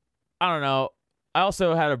 yeah, I don't know. I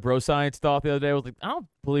also had a bro science thought the other day. I was like, I don't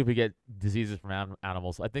believe we get diseases from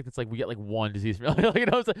animals. I think it's like we get like one disease from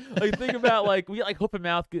like think about like we get like hoof and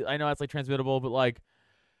mouth. I know that's like transmittable, but like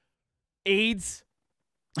AIDS.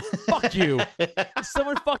 Fuck you.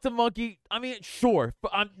 Someone fucked a monkey. I mean, sure.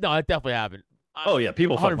 No, it definitely happened. Oh yeah,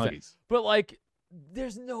 people fuck monkeys. But like,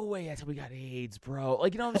 there's no way that's how we got AIDS, bro.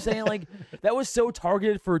 Like, you know what I'm saying? Like, that was so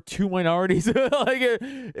targeted for two minorities. And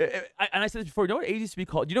I said this before. You know what AIDS used to be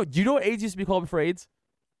called? Do you know what AIDS used to be called before AIDS?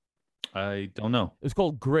 I don't know. It was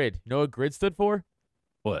called GRID. You know what GRID stood for?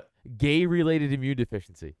 What? Gay-related immune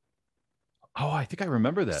deficiency. Oh, I think I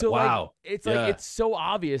remember that. So, wow. Like, it's like, it's so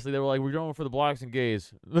obviously they were like, we're going for the blacks and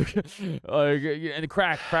gays. Like, and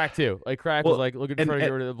crack too. Like, crack was like looking to try to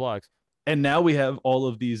get rid of the blacks. And now we have all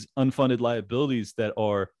of these unfunded liabilities that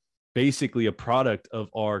are basically a product of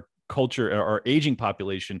our culture, our aging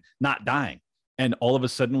population not dying. And all of a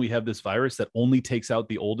sudden we have this virus that only takes out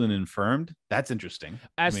the old and infirmed. That's interesting.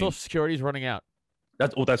 As Social Security is running out.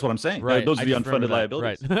 That's what I'm saying. Right. Those are the unfunded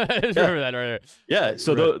liabilities. Right. I just remember that right there. Yeah.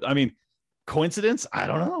 So, I mean, coincidence? I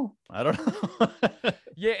don't know.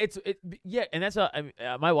 Yeah, and that's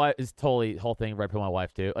my wife is totally whole thing right for my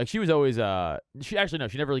wife too. Like, she was always she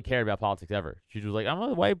never really cared about politics ever. She was like, I'm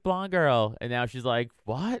a white blonde girl, and now she's like,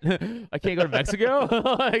 what? I can't go to Mexico.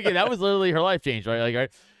 Like, that was literally her life changed, right?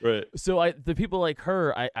 Like, right. So the people like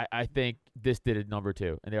her, I think this did it number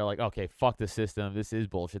two, and they're like, okay, fuck the system. This is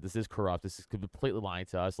bullshit. This is corrupt. This is completely lying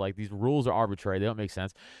to us. Like, these rules are arbitrary. They don't make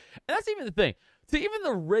sense. And that's even the thing. To even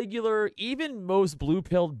the regular, even most blue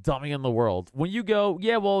pill dummy in the world, when you go,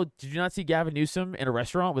 yeah, well, did you not see Gavin Newsom in a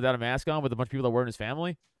restaurant without a mask on with a bunch of people that were in his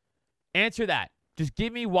family? Answer that. Just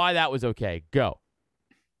give me why that was okay. Go.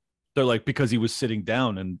 They're like, because he was sitting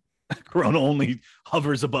down and Corona only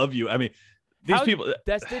hovers above you. I mean, people.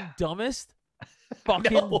 That's the dumbest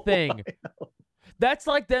fucking thing. That's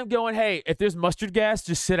like them going, hey, if there's mustard gas,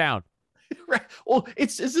 just sit down. Right. Well,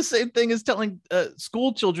 it's the same thing as telling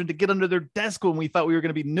school children to get under their desk when we thought we were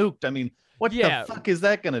going to be nuked. I mean, what the fuck is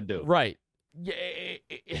that going to do? Right. Yeah.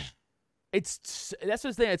 That's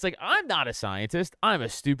the thing. It's like, I'm not a scientist. I'm a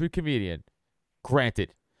stupid comedian.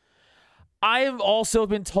 Granted. I have also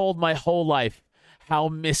been told my whole life how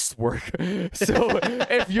mists work. So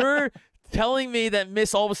if you're telling me that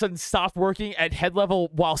mists all of a sudden stopped working at head level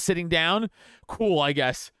while sitting down, cool, I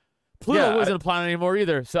guess. Pluto wasn't a planet anymore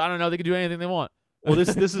either, so I don't know. They can do anything they want. Well,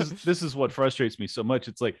 this is what frustrates me so much.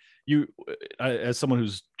 It's like as someone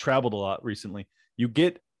who's traveled a lot recently, you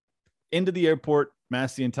get into the airport,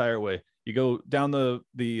 mask the entire way. You go down the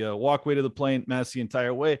walkway to the plane, mask the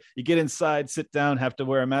entire way. You get inside, sit down, have to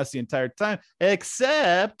wear a mask the entire time,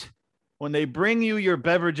 except when they bring you your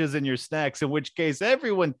beverages and your snacks, in which case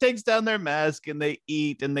everyone takes down their mask and they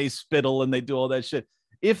eat and they spittle and they do all that shit.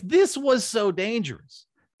 If this was so dangerous,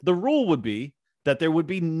 the rule would be that there would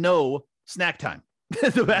be no snack time.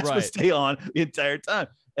 The mask would Right. stay on the entire time.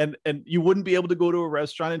 And you wouldn't be able to go to a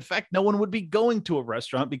restaurant. In fact, no one would be going to a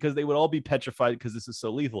restaurant because they would all be petrified because this is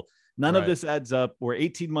so lethal. None of Right. this adds up. We're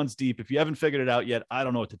 18 months deep. If you haven't figured it out yet, I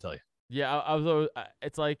don't know what to tell you. Yeah, I was always,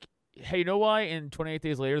 it's like, hey, you know why in 28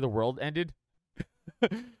 Days Later the world ended?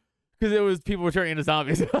 Because it was people were turning into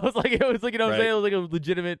zombies. I was like, it was like, you know what I'm Right. saying? It was like a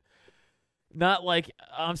legitimate, not like,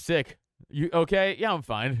 I'm sick. You okay? Yeah, I'm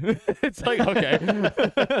fine. It's like, okay.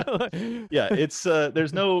 Yeah, it's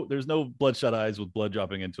there's no bloodshot eyes with blood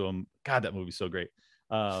dropping into them. God, that movie's so great.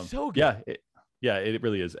 So good. Yeah, it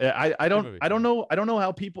really is. I movie. don't know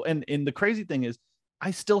how people, and the crazy thing is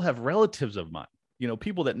I still have relatives of mine,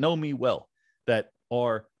 people that know me well, that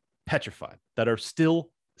are petrified, that are still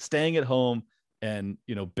staying at home and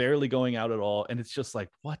barely going out at all, and it's just like,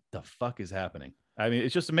 what the fuck is happening? I mean,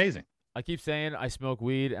 it's just amazing. I keep saying I smoke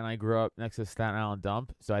weed and I grew up next to Staten Island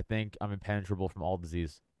dump, so I think I'm impenetrable from all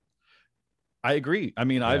disease. I agree. I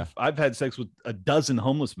mean, Yeah. I've had sex with a dozen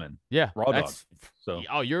homeless men. Yeah, Raw dog. that's So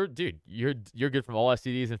oh, you're good from all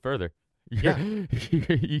STDs and further. Yeah.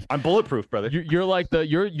 I'm bulletproof, brother. You're like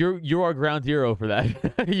you're our ground zero for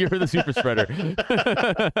that. You're the super spreader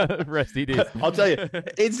for STDs. I'll tell you,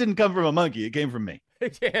 it didn't come from a monkey. It came from me.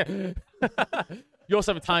 Yeah. You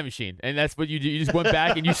also have a time machine, and that's what you do. You just went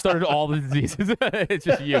back and you started all the diseases. It's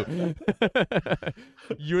just you.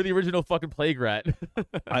 You're the original fucking plague rat.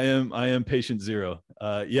 I am patient zero.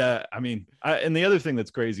 Yeah, I mean, and the other thing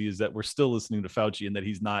that's crazy is that we're still listening to Fauci and that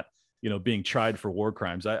he's not, being tried for war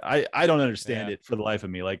crimes. I don't understand it for the life of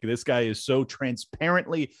me. Like, this guy is so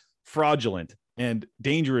transparently fraudulent and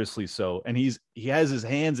dangerously so, and he has his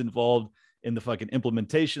hands involved in the fucking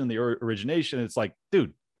implementation and the origination. It's like,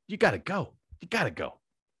 dude, you gotta go. You gotta go.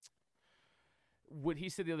 What he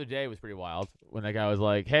said the other day was pretty wild. When that guy was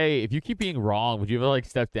like, "Hey, if you keep being wrong, would you ever like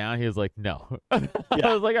step down?" He was like, "No." I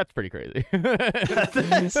was like, "That's pretty crazy."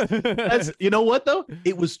 that's you know what though?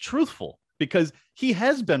 It was truthful because he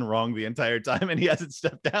has been wrong the entire time and he hasn't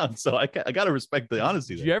stepped down. So I gotta respect the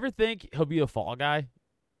honesty. Do you ever think he'll be a fall guy,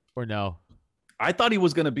 or no? I thought he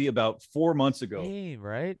was going to be about 4 months ago. Damn,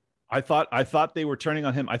 right? I thought they were turning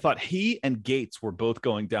on him. I thought he and Gates were both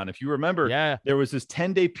going down. If you remember, Yeah. there was this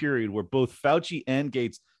 10-day period where both Fauci and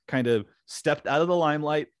Gates kind of stepped out of the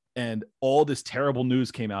limelight and all this terrible news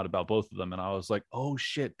came out about both of them. And I was like, oh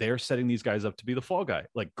shit, they're setting these guys up to be the fall guy.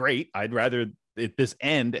 Like, great. I'd rather this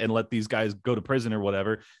end and let these guys go to prison or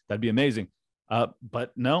whatever. That'd be amazing.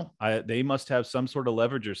 But no, they must have some sort of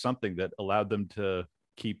leverage or something that allowed them to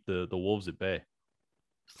keep the wolves at bay.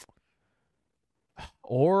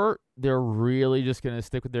 Or they're really just gonna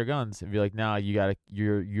stick with their guns and be like, "Nah,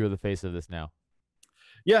 you're the face of this now."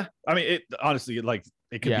 Yeah, I mean, honestly, it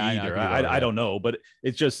could be either. I don't know, but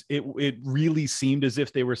it's just it really seemed as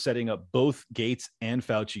if they were setting up both Gates and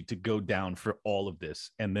Fauci to go down for all of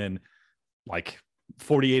this, and then like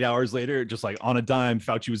 48 hours later, just like on a dime,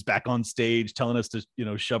 Fauci was back on stage telling us to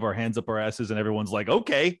shove our hands up our asses, and everyone's like,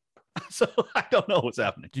 okay. So I don't know what's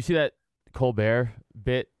happening. Did you see that Colbert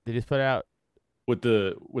bit they just put out with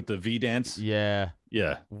the V dance? Yeah.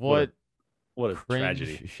 What a cringe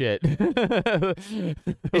tragedy. Shit.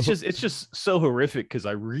 It's just so horrific because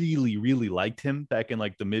I really, really liked him back in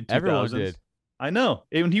like the mid 2000s. Everyone did. I know.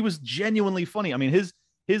 And he was genuinely funny. I mean, his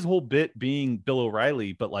whole bit being Bill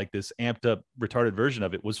O'Reilly, but like this amped up, retarded version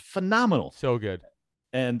of it was phenomenal. So good.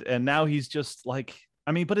 And now he's just like,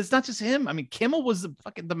 I mean, but it's not just him. I mean, Kimmel was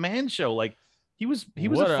the man show. Like he was a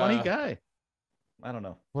funny guy. I don't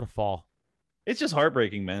know. What a fall. It's just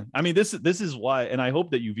heartbreaking, man. I mean, this is why, and I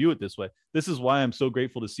hope that you view it this way. This is why I'm so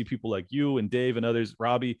grateful to see people like you and Dave and others,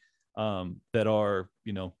 Robbie, that are,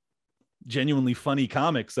 genuinely funny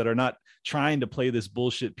comics that are not trying to play this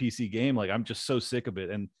bullshit PC game. Like, I'm just so sick of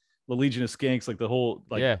it. And the Legion of Skanks, like the whole,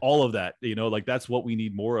 like all of that, like that's what we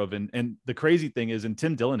need more of. And the crazy thing is, and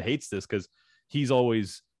Tim Dillon hates this because he's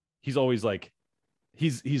always like,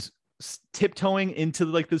 he's tiptoeing into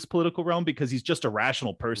like this political realm because he's just a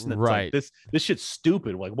rational person that's like, this shit's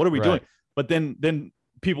stupid, like what are we doing? But then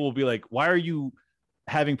people will be like, why are you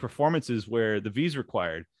having performances where the V's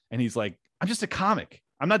required? And he's like, I'm just a comic,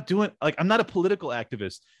 I'm not a political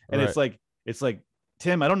activist. And it's like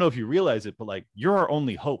Tim, I don't know if you realize it, but like, you're our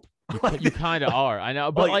only hope. You kind of are. I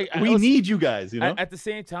know, but like we need you guys, at the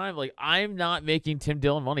same time, like, I'm not making Tim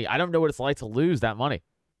Dillon money. I don't know what it's like to lose that money.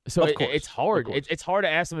 So it's hard. It's hard to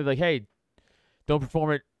ask somebody like, hey, don't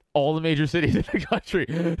perform at all the major cities in the country.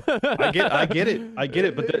 I get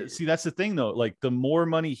it. But see, that's the thing though. Like, the more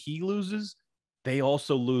money he loses, they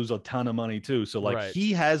also lose a ton of money too. So like,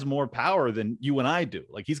 he has more power than you and I do.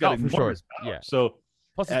 Like, he's got enormous power. Yeah. So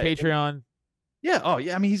plus his Patreon. Yeah. Oh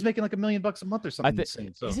yeah. I mean, he's making like $1 million a month or something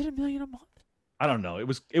insane. So. Is it $1 million a month? I don't know.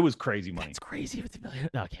 It was crazy money. It's crazy with $1 million.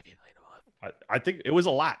 No, it can't be $1 million a month. I think it was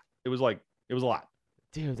a lot. It was a lot.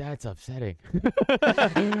 Dude, that's upsetting.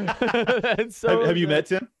 That's so Have you met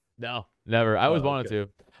Tim? No, never. I always wanted to.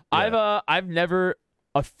 Yeah. I've never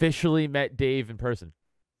officially met Dave in person.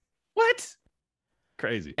 What?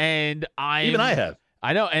 Crazy. And I have.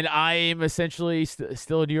 I know, and I am essentially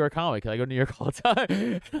still a New York comic. I go to New York all the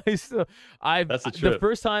time. That's the trip. The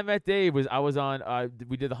first time I met Dave was I was on.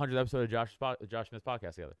 We did the 100th episode of Josh Smith's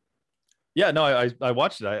podcast together. Yeah, no, I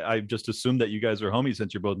watched it. I just assumed that you guys were homies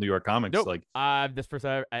since you're both New York comics. Nope. Like, this first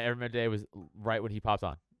time I ever met Dave was right when he popped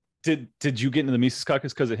on. Did you get into the Mises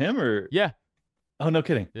Caucus because of him, or? Yeah. Oh, no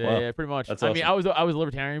kidding. Yeah, wow. yeah, pretty much. That's I mean, I was a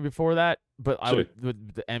libertarian before that, but I Sure.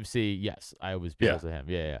 with the MC, yes, I was because of him.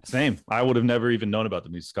 Yeah. Same. I would have never even known about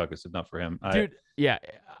the Mises Caucus if not for him. Dude,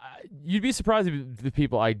 you'd be surprised if the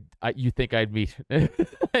people you think I'd meet and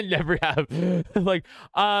never have. Like,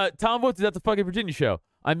 Tom Woods is at the fucking Virginia show.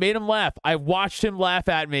 I made him laugh. I watched him laugh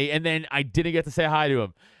at me, and then I didn't get to say hi to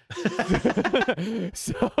him.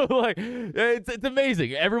 So like it's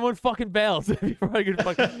amazing. Everyone fucking bails before I get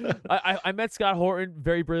fucking. I met Scott Horton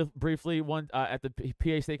very briefly at the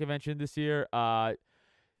PA State Convention this year.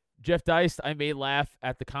 Jeff Deist I made laugh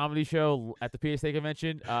at the comedy show at the PA State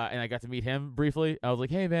Convention, and I got to meet him briefly. I was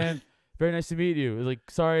like, "Hey man, very nice to meet you." It was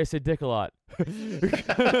like, "Sorry, I said dick a lot." Dude,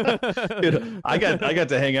 I got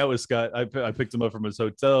to hang out with Scott. I picked him up from his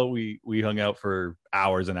hotel. We hung out for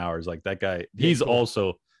hours and hours. Like that guy, he's cool.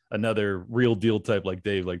 Also another real deal type like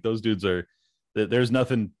Dave. Like those dudes are. There's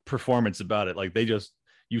nothing performance about it. Like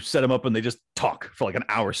you set them up and they just talk for like an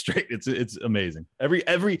hour straight. It's amazing.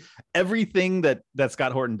 Everything that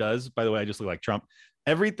Scott Horton does. By the way, I just look like Trump.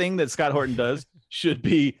 Everything that Scott Horton does should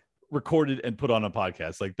be recorded and put on a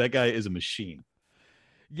podcast. Like that guy is a machine.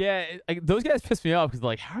 Yeah, those guys piss me off because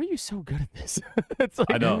like, how are you so good at this? It's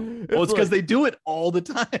like, I know. Well, it's because they do it all the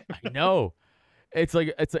time. I know. It's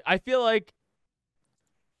like I feel like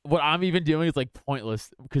what I'm even doing is like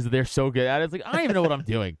pointless because they're so good at it. It's like I don't even know what I'm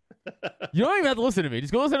doing. You don't even have to listen to me.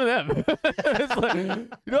 Just go listen to them. It's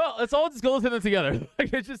like, let's all just go listen to them together.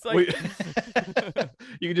 Like it's just like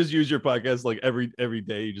you can just use your podcast like every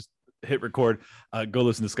day. You just hit record, go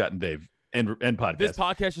listen to Scott and Dave and podcast. This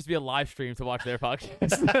podcast just be a live stream to watch their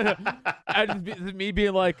podcast. And just me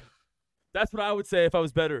being like, that's what I would say if I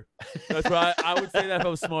was better. That's what I would say that if I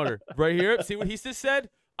was smarter. Right here, see what he just said?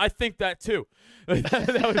 I think that too.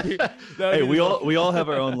 That would be, hey, we all have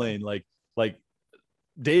our own lane. Like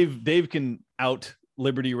Dave can out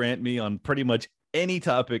Liberty rant me on pretty much any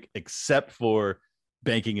topic except for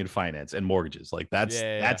banking and finance and mortgages. Like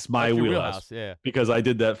that's my wheelhouse. Yeah. Because I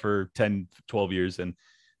did that for 10, 12 years and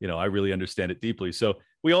I really understand it deeply. So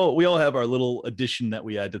we all have our little addition that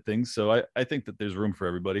we add to things. So I think that there's room for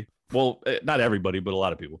everybody. Well, not everybody, but a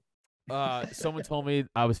lot of people. Someone told me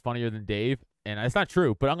I was funnier than Dave, and it's not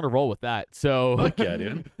true, but I'm gonna roll with that. So fuck yeah,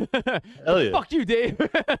 dude. Hell yeah. Fuck you, Dave.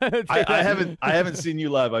 I haven't seen you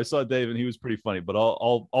live. I saw Dave and he was pretty funny, but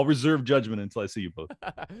I'll reserve judgment until I see you both.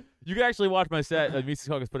 You can actually watch my set. Mises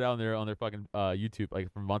Caucus put it out on their fucking YouTube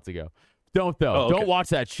like from months ago. Don't though. Oh, okay. Don't watch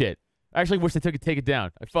that shit. I actually wish they take it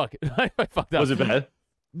down. I fucked up. Was it bad?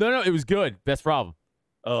 No, it was good. That's problem.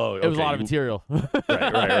 Oh, okay. It was a lot of material. Right.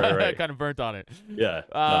 I kind of burnt on it. Yeah.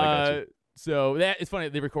 No, I got you. So it's funny.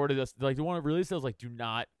 They recorded us. They're like, do you want to release it? I was like, do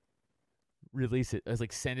not release it. I was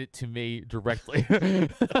like, send it to me directly. I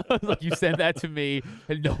was like, you send that to me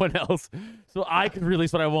and no one else, so I can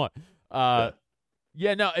release what I want.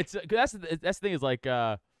 Yeah, no, it's that's the thing is like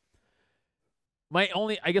my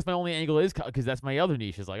only angle is because that's my other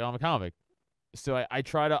niche is like I'm a comic, so I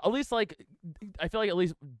try to at least like I feel like at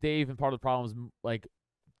least Dave and part of the problem is like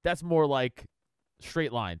that's more like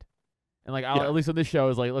straight lined, and like at least on this show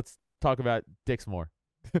is like let's talk about dicks more.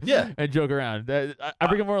 Yeah. And joke around. I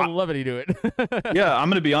bring more levity to it. Yeah, I'm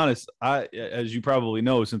gonna be honest. As you probably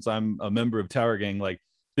know, since I'm a member of Tower Gang, like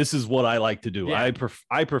this is what I like to do. Yeah.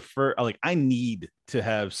 I prefer like I need to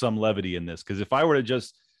have some levity in this because if I were to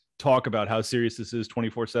just talk about how serious this is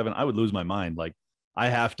 24/7, I would lose my mind. Like I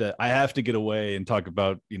have to get away and talk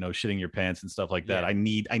about shitting your pants and stuff like that. I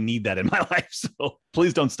need that in my life. So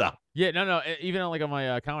please don't stop. Yeah, no. Even on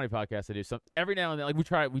my comedy podcast, I do some every now and then. Like we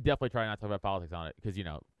definitely try not to talk about politics on it because we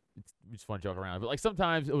just want to joke around. But like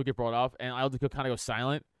sometimes it will get brought up, and I'll just kind of go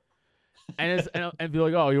silent, and and be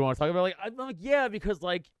like, "Oh, you want to talk about it?" Like I'm like, "Yeah," because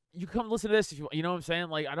like you come listen to this if you know what I'm saying.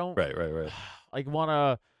 Like I don't right like want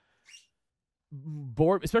to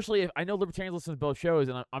bored, especially if I know libertarians listen to both shows,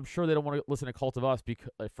 and I'm sure they don't want to listen to Cult of Us because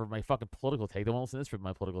for my fucking political take. They won't listen to this for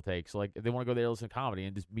my political take. So like they want to go there and listen to comedy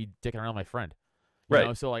and just me dicking around my friend. You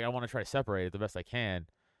know? So like I want to try to separate it the best I can.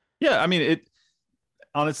 Yeah, I mean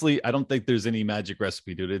honestly, I don't think there's any magic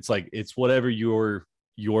recipe, dude. It's like it's whatever you're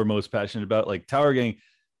most passionate about. Like Tower Gang,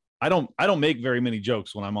 I don't make very many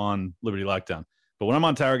jokes when I'm on Liberty Lockdown, but when I'm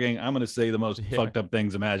on Tower Gang, I'm gonna say the most fucked up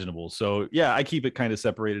things imaginable. So yeah, I keep it kind of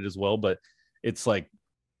separated as well, but it's like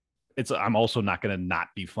I'm also not gonna not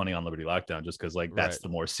be funny on Liberty Lockdown just because like that's the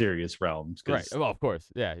more serious realms. Right. Well, of course.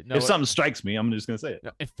 Yeah. No, if something strikes me, I'm just gonna say it.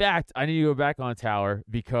 In fact, I need to go back on Tower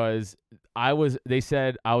because they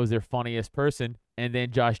said I was their funniest person, and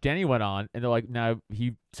then Josh Denny went on, and they're like, "No,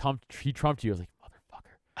 he trumped you." I was like,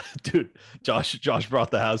 "Motherfucker, dude!" Josh brought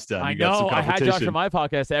the house down. I know. I had Josh on my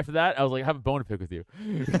podcast after that. I was like, "I have a bone to pick with you."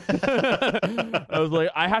 I was like,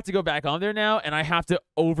 "I have to go back on there now, and I have to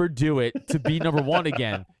overdo it to be number one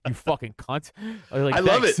again." You fucking cunt! I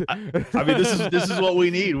love it. I mean, this is what we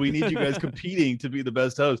need. We need you guys competing to be the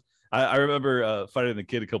best host. I remember Fighting the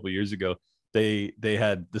Kid a couple of years ago. They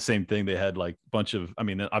had the same thing. They had like a bunch of. I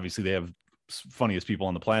mean, obviously they have funniest people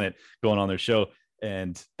on the planet going on their show,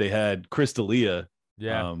 and they had Chris D'Elia.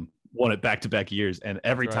 Yeah. Won it back-to-back years, and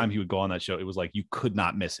every time he would go on that show, it was like you could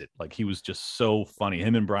not miss it. Like he was just so funny.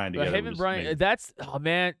 Him and Brian together. Him and Brian. Amazing. That's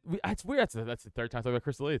man. That's weird. That's the third time talking about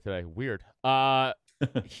Chris D'Elia today. Weird. The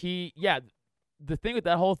thing with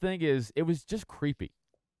that whole thing is it was just creepy.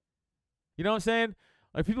 You know what I'm saying?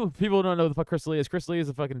 Like people don't know the fuck Chris D'Elia is. Chris D'Elia is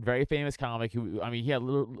a fucking very famous comic who, I mean, he had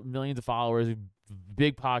millions of followers,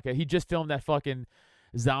 big podcast. He just filmed that fucking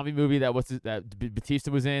zombie movie that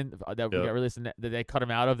Batista was in that got released that they cut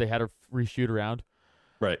him out of. They had to reshoot around.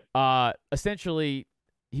 Right. Essentially,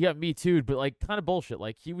 he got Me Too'd, but like kind of bullshit.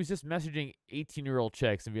 Like he was just messaging 18-year-old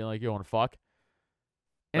chicks and being like, "You want to fuck?"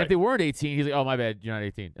 And if they weren't 18, he's like, "Oh, my bad, you're not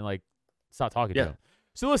 18," and like stop talking to him.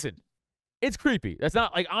 So listen, it's creepy. That's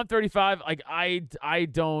not like I'm 35. Like I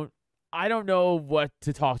don't know what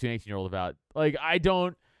to talk to an 18-year-old about. Like I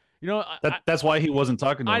don't. You know, that's why he wasn't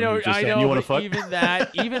talking to him. I know. You want to fuck? Even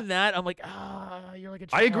that, I'm like, you're like a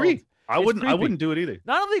child. I agree. I wouldn't do it either.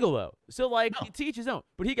 Not illegal though. So like, to each his own.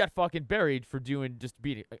 But he got fucking buried for just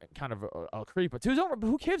being kind of a creep. But to his own,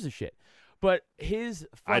 who gives a shit? But his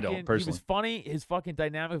fucking, I don't personally. He was funny. His fucking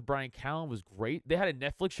dynamic with Brian Callen was great. They had a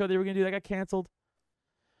Netflix show they were gonna do that got canceled.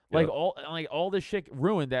 Like all this shit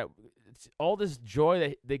ruined that. All this joy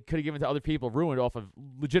that they could have given to other people ruined off of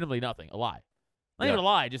legitimately nothing, a lie. Not even a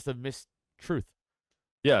lie, just a mistruth.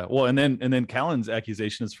 Yeah, well, and then Callen's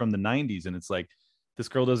accusation is from the 90s, and it's like this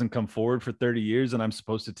girl doesn't come forward for 30 years, and I'm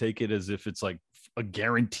supposed to take it as if it's like a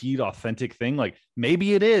guaranteed authentic thing. Like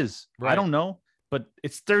maybe it is. Right. I don't know, but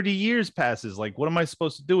it's 30 years passes. Like what am I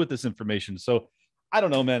supposed to do with this information? So I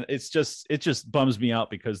don't know, man. It just bums me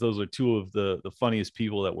out because those are two of the funniest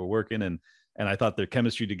people that were working, and I thought their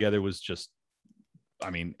chemistry together was just,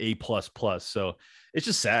 I mean, A++. So it's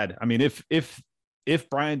just sad. I mean, if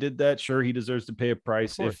Brian did that, sure, he deserves to pay a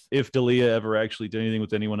price. If D'Elia ever actually did anything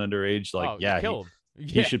with anyone underage, like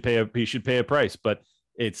he should pay a price. But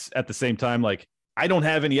it's at the same time, like I don't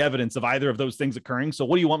have any evidence of either of those things occurring. So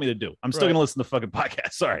what do you want me to do? I'm still gonna listen to the fucking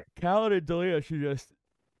podcast. Sorry. Callen and D'Elia should just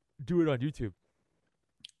do it on YouTube.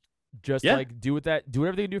 Just like do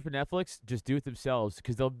whatever they can do for Netflix. Just do it themselves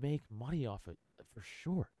because they'll make money off it for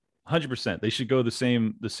sure. 100%. They should go the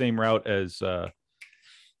same route as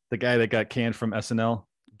the guy that got canned from SNL.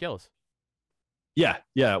 Gillis. Yeah.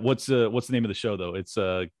 What's the name of the show though? It's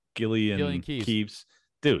Gillian Keeves.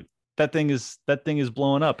 Dude, that thing is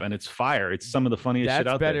blowing up and it's fire. It's some of the funniest shit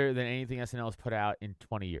out there. That's better than anything SNL has put out in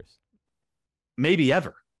 20 years. Maybe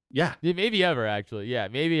ever. Yeah. Maybe ever, actually. Yeah,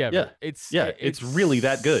 maybe ever. Yeah. It's really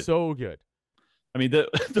that good. So good. I mean,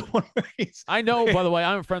 the one where I know, by the way,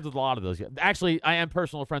 I'm friends with a lot of those guys. Actually, I am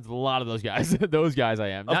personal friends with a lot of those guys. Those guys I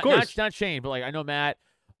am. Of course. Not Shane, but like I know Matt.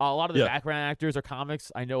 A lot of the background actors are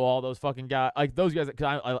comics. I know all those fucking guys. Like those guys,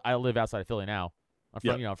 because I live outside of Philly now. I'm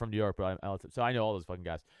from I'm from New York, but so I know all those fucking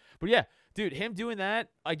guys. But yeah, dude, him doing that,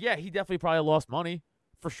 like he definitely probably lost money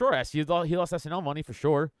for sure. He lost SNL money for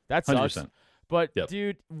sure. That sucks. 100%. But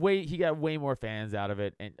dude, he got way more fans out of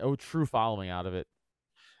it and true following out of it.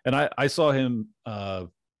 And I saw him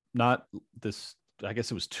not this. I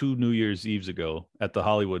guess it was 2 New Year's Eves ago at the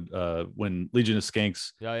Hollywood when Legion of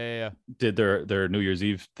Skanks did their New Year's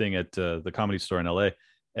Eve thing at the Comedy Store in LA.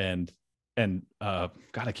 And God,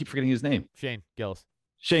 I keep forgetting his name. Shane Gillis.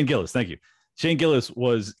 Thank you. Shane Gillis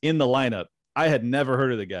was in the lineup. I had never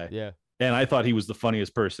heard of the guy. Yeah. And I thought he was the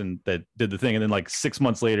funniest person that did the thing. And then like 6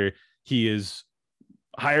 months later, he is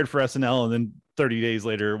hired for SNL, and then 30 days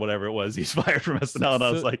later, whatever it was, he's fired from SNL. And I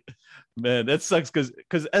was like, man, that sucks because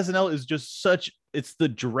SNL is just it's the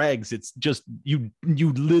dregs. It's just you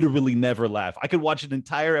literally never laugh. I could watch an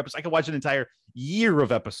entire episode. I could watch an entire year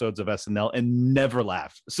of episodes of SNL and never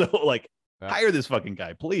laugh. So like hire this fucking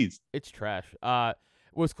guy, please. It's trash.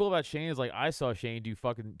 what's cool about Shane is like I saw Shane do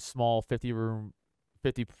fucking small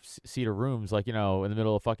 50-seater rooms, like, you know, in the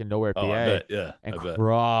middle of fucking nowhere, PA. Oh, I bet. Yeah, and I bet.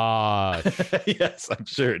 crush. Yes, I'm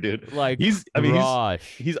sure, dude. Like, he's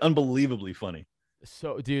crush. he's unbelievably funny.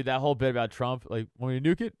 So, dude, that whole bit about Trump, like, when you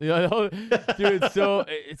nuke it, dude,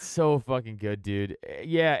 it's so fucking good, dude.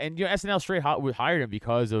 Yeah, and you know, SNL straight hired him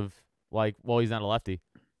because of like, well, he's not a lefty.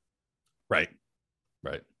 Right.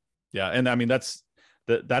 Yeah, and I mean that's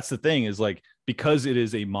the thing is like, because it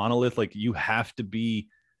is a monolith, like you have to be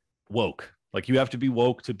woke. Like you have to be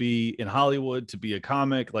woke to be in Hollywood, to be a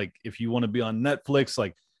comic. Like if you want to be on Netflix,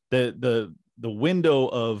 like the window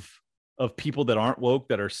of people that aren't woke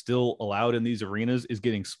that are still allowed in these arenas is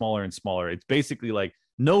getting smaller and smaller. It's basically like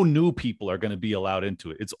no new people are going to be allowed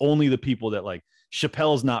into it. It's only the people that, like,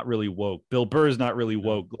 Chappelle's not really woke, Bill Burr's not really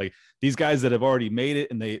woke. Like these guys that have already made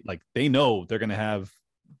it, and they know they're going to have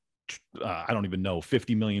I don't even know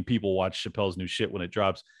 50 million people watch Chappelle's new shit when it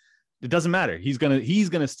drops. It doesn't matter. He's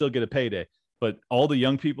gonna still get a payday. But all the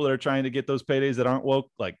young people that are trying to get those paydays that aren't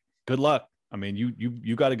woke, like, good luck. I mean,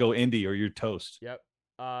 you got to go indie or you're toast. Yep.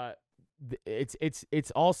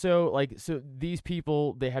 It's also like, so these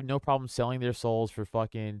people, they have no problem selling their souls for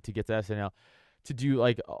fucking to get to SNL, to do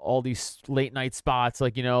like all these late night spots,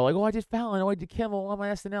 like, you know, like, oh, I did Fallon, oh, I did Kimmel on my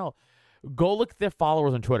SNL. Go look at their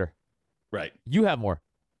followers on Twitter. Right. You have more.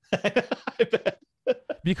 I bet.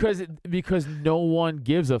 because no one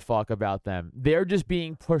gives a fuck about them. They're just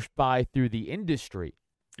being pushed by through the industry,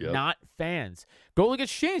 not fans. Go look at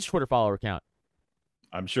Shane's Twitter follower count.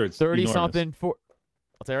 I'm sure it's 30 enormous. something. I'll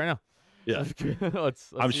tell you right now. Yeah.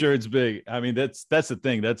 let's I'm see. sure it's big. I mean, that's the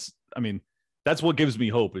thing. That's what gives me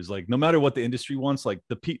hope, is like, no matter what the industry wants, like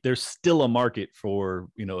there's still a market for,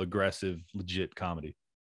 you know, aggressive, legit comedy.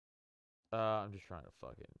 I'm just trying to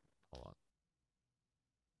fucking hold on.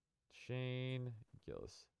 Shane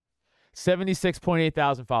Gillis, 76.8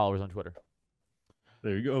 thousand followers on Twitter.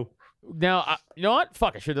 There you go. Now, you know what?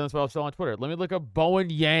 Fuck, I should have done this while I was still on Twitter. Let me look up Bowen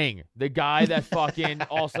Yang, the guy that fucking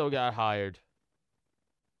also got hired.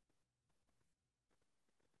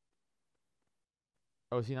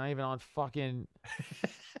 Oh, is he not even on fucking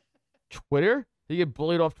Twitter? Did he get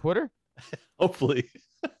bullied off Twitter? Hopefully.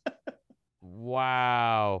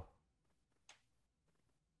 Wow.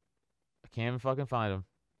 I can't even fucking find him.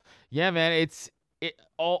 Yeah, man,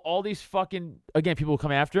 all these fucking, again, people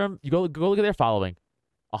come after him. You go look at their following.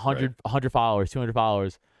 100 followers, 200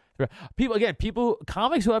 followers.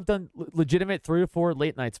 Comics who have done legitimate 3 or 4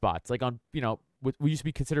 late night spots, like on, you know, what we used to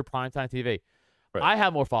be considered primetime TV. Right. I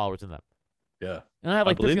have more followers than them. Yeah. And I have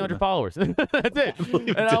like 1,500 followers. That's it.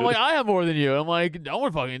 And I'm like, I have more than you. I'm like, no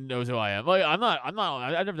one fucking knows who I am. Like, I've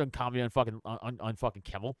never done comedy on fucking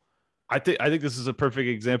Kimmel. I think this is a perfect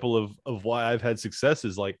example of why I've had success,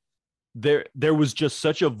 is like, there was just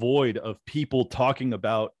such a void of people talking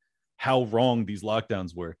about how wrong these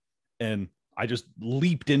lockdowns were. And I just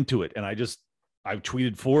leaped into it. And I've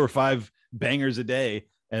tweeted 4 or 5 bangers a day.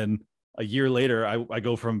 And a year later, I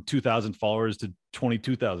go from 2,000 followers to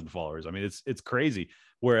 22,000 followers. I mean, it's crazy.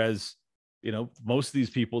 Whereas, you know, most of these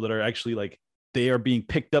people that are actually like, they are being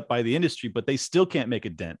picked up by the industry, but they still can't make a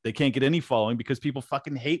dent. They can't get any following because people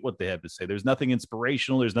fucking hate what they have to say. There's nothing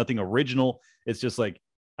inspirational. There's nothing original. It's just like,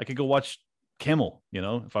 I could go watch Kimmel, you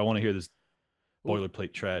know, if I want to hear this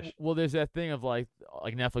boilerplate trash. Well, there's that thing of like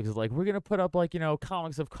Netflix is like, we're going to put up like, you know,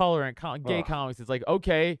 comics of color and gay comics. It's like,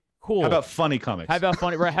 okay, cool. How about funny comics? How about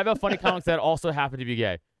funny comics that also happen to be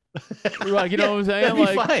gay? Like, you know what I'm saying? That'd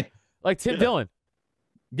be fine. Like Tim Dillon.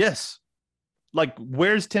 Yes. Like,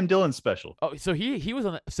 where's Tim Dillon's special? Oh, so he was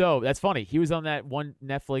on. So that's funny. He was on that one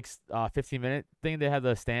Netflix 15-minute thing. They had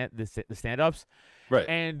the stand-ups, right?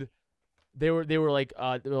 And they were like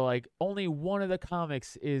only one of the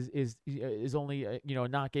comics is only you know,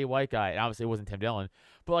 not gay white guy. And obviously it wasn't Tim Dillon,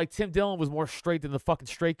 but like Tim Dillon was more straight than the fucking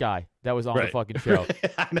straight guy that was on the fucking show.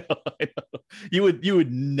 I know. You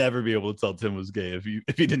would never be able to tell Tim was gay if you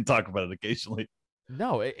didn't talk about it occasionally.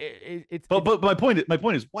 No, it's. But my point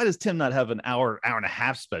is, why does Tim not have an hour and a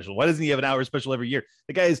half special? Why doesn't he have an hour special every year?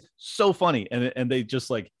 The guy is so funny, and they just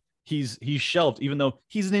like, he's shelved, even though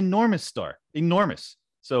he's an enormous star, enormous.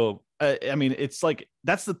 So I mean, it's like,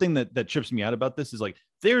 that's the thing that trips me out about this, is like,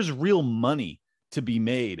 there's real money to be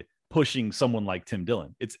made pushing someone like Tim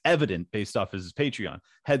Dillon. It's evident based off his Patreon.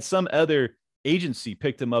 Had some other agency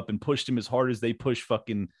picked him up and pushed him as hard as they push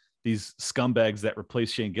fucking these scumbags that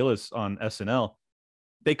replaced Shane Gillis on SNL,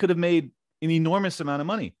 they could have made an enormous amount of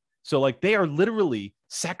money. So like, they are literally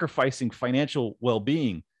sacrificing financial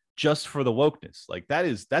well-being just for the wokeness. Like,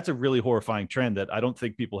 that's a really horrifying trend that I don't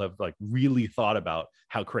think people have like really thought about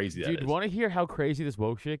how crazy that is. Dude, want to hear how crazy this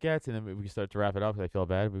woke shit gets? And then we can start to wrap it up because I feel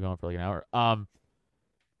bad. We're going for like an hour.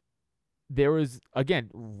 there was, again,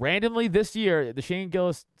 randomly this year, the Shane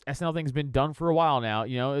Gillis SNL thing's been done for a while now.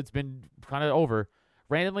 You know, it's been kind of over.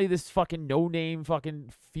 Randomly, this fucking no-name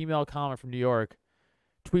fucking female comic from New York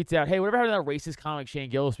tweets out, hey, whatever happened to that racist comic Shane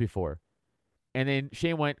Gillis before? And then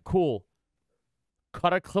Shane went, cool.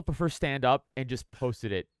 Cut a clip of her stand-up and just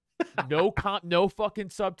posted it. No fucking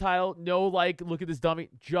subtitle, no like, look at this dummy,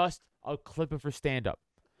 just a clip of her stand-up.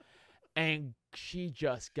 And she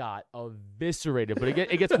just got eviscerated. But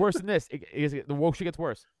it gets worse than this. The woke shit gets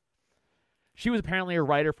worse. She was apparently a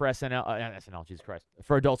writer for SNL, Jesus Christ,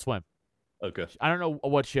 for Adult Swim. Okay. I don't know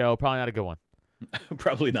what show. Probably not a good one.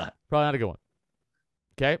 Probably not. Probably not a good one.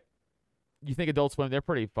 Okay? You think Adult Swim, they're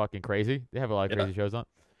pretty fucking crazy. They have a lot of crazy shows on.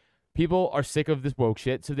 People are sick of this woke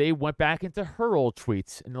shit, so they went back into her old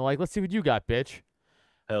tweets. And they're like, let's see what you got, bitch.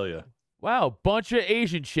 Hell yeah. Wow, bunch of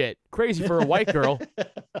Asian shit. Crazy for a white girl.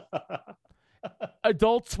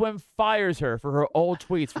 Adult Swim fires her for her old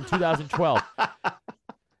tweets from 2012.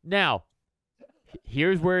 Now,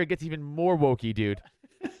 here's where it gets even more wokey, dude.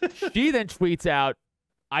 She then tweets out,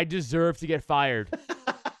 I deserve to get fired.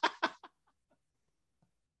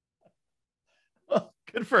 Well,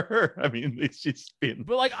 good for her. I mean, at least she's being...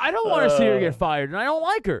 But, like, I don't want to see her get fired, and I don't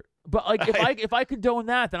like her. But, like, if I condone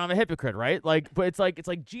that, then I'm a hypocrite, right? Like, but it's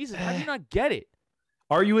like, Jesus, how do you not get it?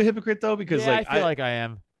 Are you a hypocrite, though? Because, yeah, like, I feel like I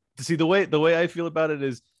am. See, the way I feel about it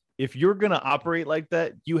is, if you're going to operate like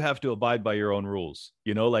that, you have to abide by your own rules.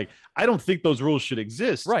 You know, like, I don't think those rules should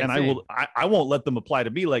exist. Right, and I won't let them apply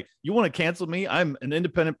to me. Like, you want to cancel me? I'm an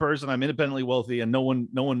independent person. I'm independently wealthy, and no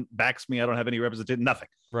one backs me. I don't have any representation, nothing.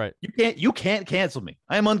 Right. You can't cancel me.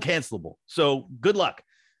 I am uncancelable. So good luck.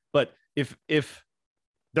 But if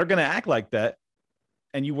they're going to act like that,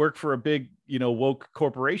 and you work for a big, woke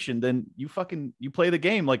corporation, then you play the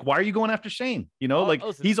game. Like, why are you going after Shane?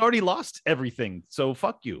 Listen, he's already lost everything. So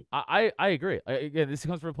fuck you. I agree. Again, this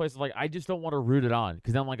comes from a place of like, I just don't want to root it on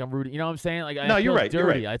because I'm rooting. You know what I'm saying? Like, no, you're right.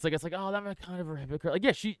 Dirty. You're right. It's like, oh, I'm kind of a hypocrite.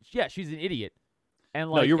 Like, she's an idiot.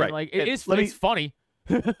 And like, no, you're right. Like, it's funny. It's funny.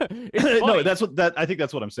 No, I think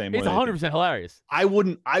that's what I'm saying. It's 100% hilarious. I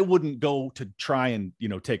wouldn't go to try and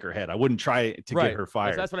take her head. I wouldn't try to get her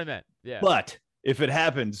fired. That's what I meant. Yeah. But if it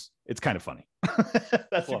happens, it's kind of funny.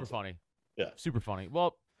 That's super funny. Yeah. Super funny.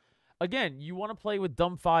 Well, again, you want to play with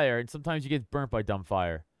dumb fire, and sometimes you get burnt by dumb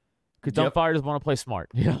fire. Because dumb fire doesn't want to play smart.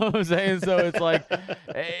 You know what I'm saying? So it's like,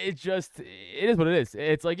 it is what it is.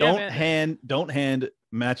 It's like, don't hand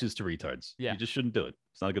matches to retards. Yeah. You just shouldn't do it.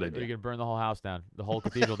 It's not a good idea. You're going to burn the whole house down, the whole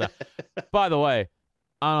cathedral down. By the way,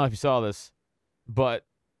 I don't know if you saw this, but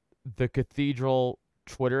the cathedral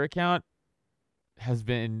Twitter account has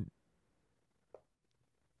been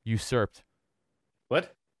usurped.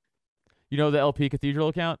 What? You know the LP Cathedral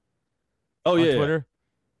account? Oh, on yeah. Twitter?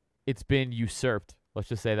 Yeah. It's been usurped. Let's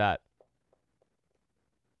just say that.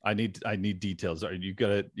 I need details. Are you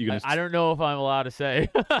gonna? I don't know if I'm allowed to say.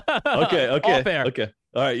 Okay. All fair. Okay.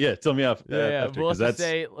 All right. Yeah. Tell me off. Yeah. After, well,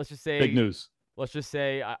 let's just say big news. Let's just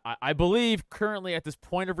say I believe currently at this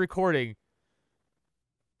point of recording,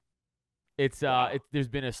 it's there's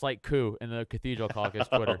been a slight coup in the Cathedral Caucus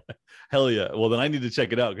Twitter. Hell yeah. Well, then I need to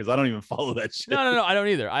check it out because I don't even follow that shit. No, I don't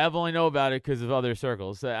either. I only know about it because of other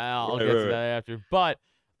circles. I'll get to that after. But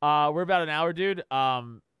we're about an hour, dude.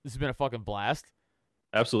 This has been a fucking blast.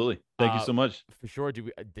 Absolutely. Thank you so much. For sure,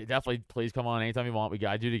 dude. Definitely, please come on anytime you want. We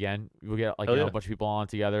gotta do it again. We'll get a bunch of people on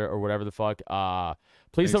together or whatever the fuck.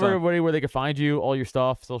 Please tell everybody where they can find you, all your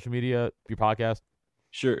stuff, social media, your podcast.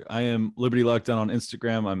 Sure. I am Liberty Lockdown on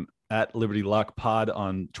Instagram. I'm at Liberty Lock Pod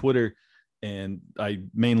on Twitter, and I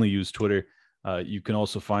mainly use Twitter. You can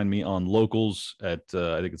also find me on Locals at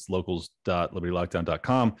I think it's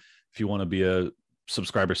locals.libertylockdown.com if you want to be a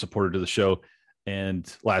subscriber supporter to the show.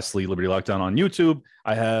 And lastly, Liberty Lockdown on YouTube.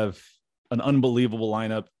 I have an unbelievable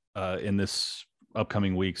lineup in this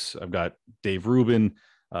upcoming weeks. I've got Dave Rubin,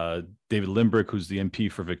 David Limbrick, who's the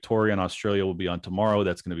MP for Victoria in Australia, will be on tomorrow.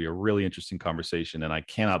 That's going to be a really interesting conversation, and I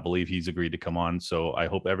cannot believe he's agreed to come on. So I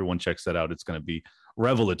hope everyone checks that out. It's going to be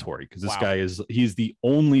revelatory because this guy he's the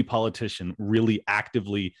only politician really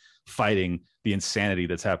actively fighting the insanity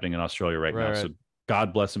that's happening in Australia right now. Right. So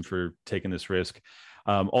God bless him for taking this risk.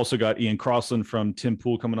 Also got Ian Crossland from Tim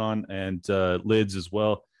Pool coming on, and Lids as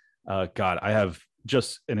well. God, I have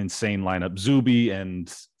just an insane lineup. Zuby,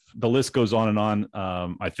 and the list goes on and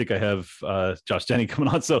on. I think I have Josh Denny coming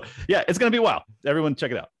on. So yeah, it's going to be wild. Everyone check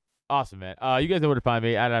it out. Awesome, man. You guys know where to find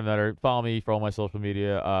me. Adam Nutter. Follow me for all my social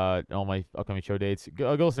media, all my upcoming show dates.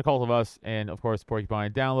 Go listen to Cult of Us, and of course,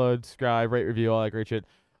 Porcupine. Download, subscribe, rate, review, all that great shit.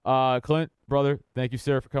 Clint, brother, thank you,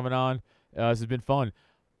 sir, for coming on. This has been fun.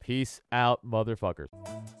 Peace out, motherfuckers.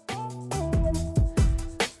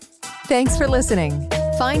 Thanks for listening.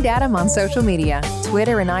 Find Adam on social media,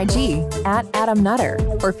 Twitter and IG at Adam Nutter,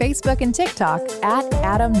 or Facebook and TikTok at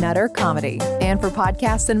Adam Nutter Comedy. And for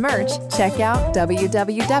podcasts and merch, check out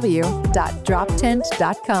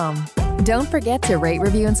www.droptent.com. Don't forget to rate,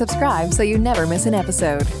 review, and subscribe so you never miss an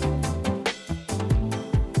episode.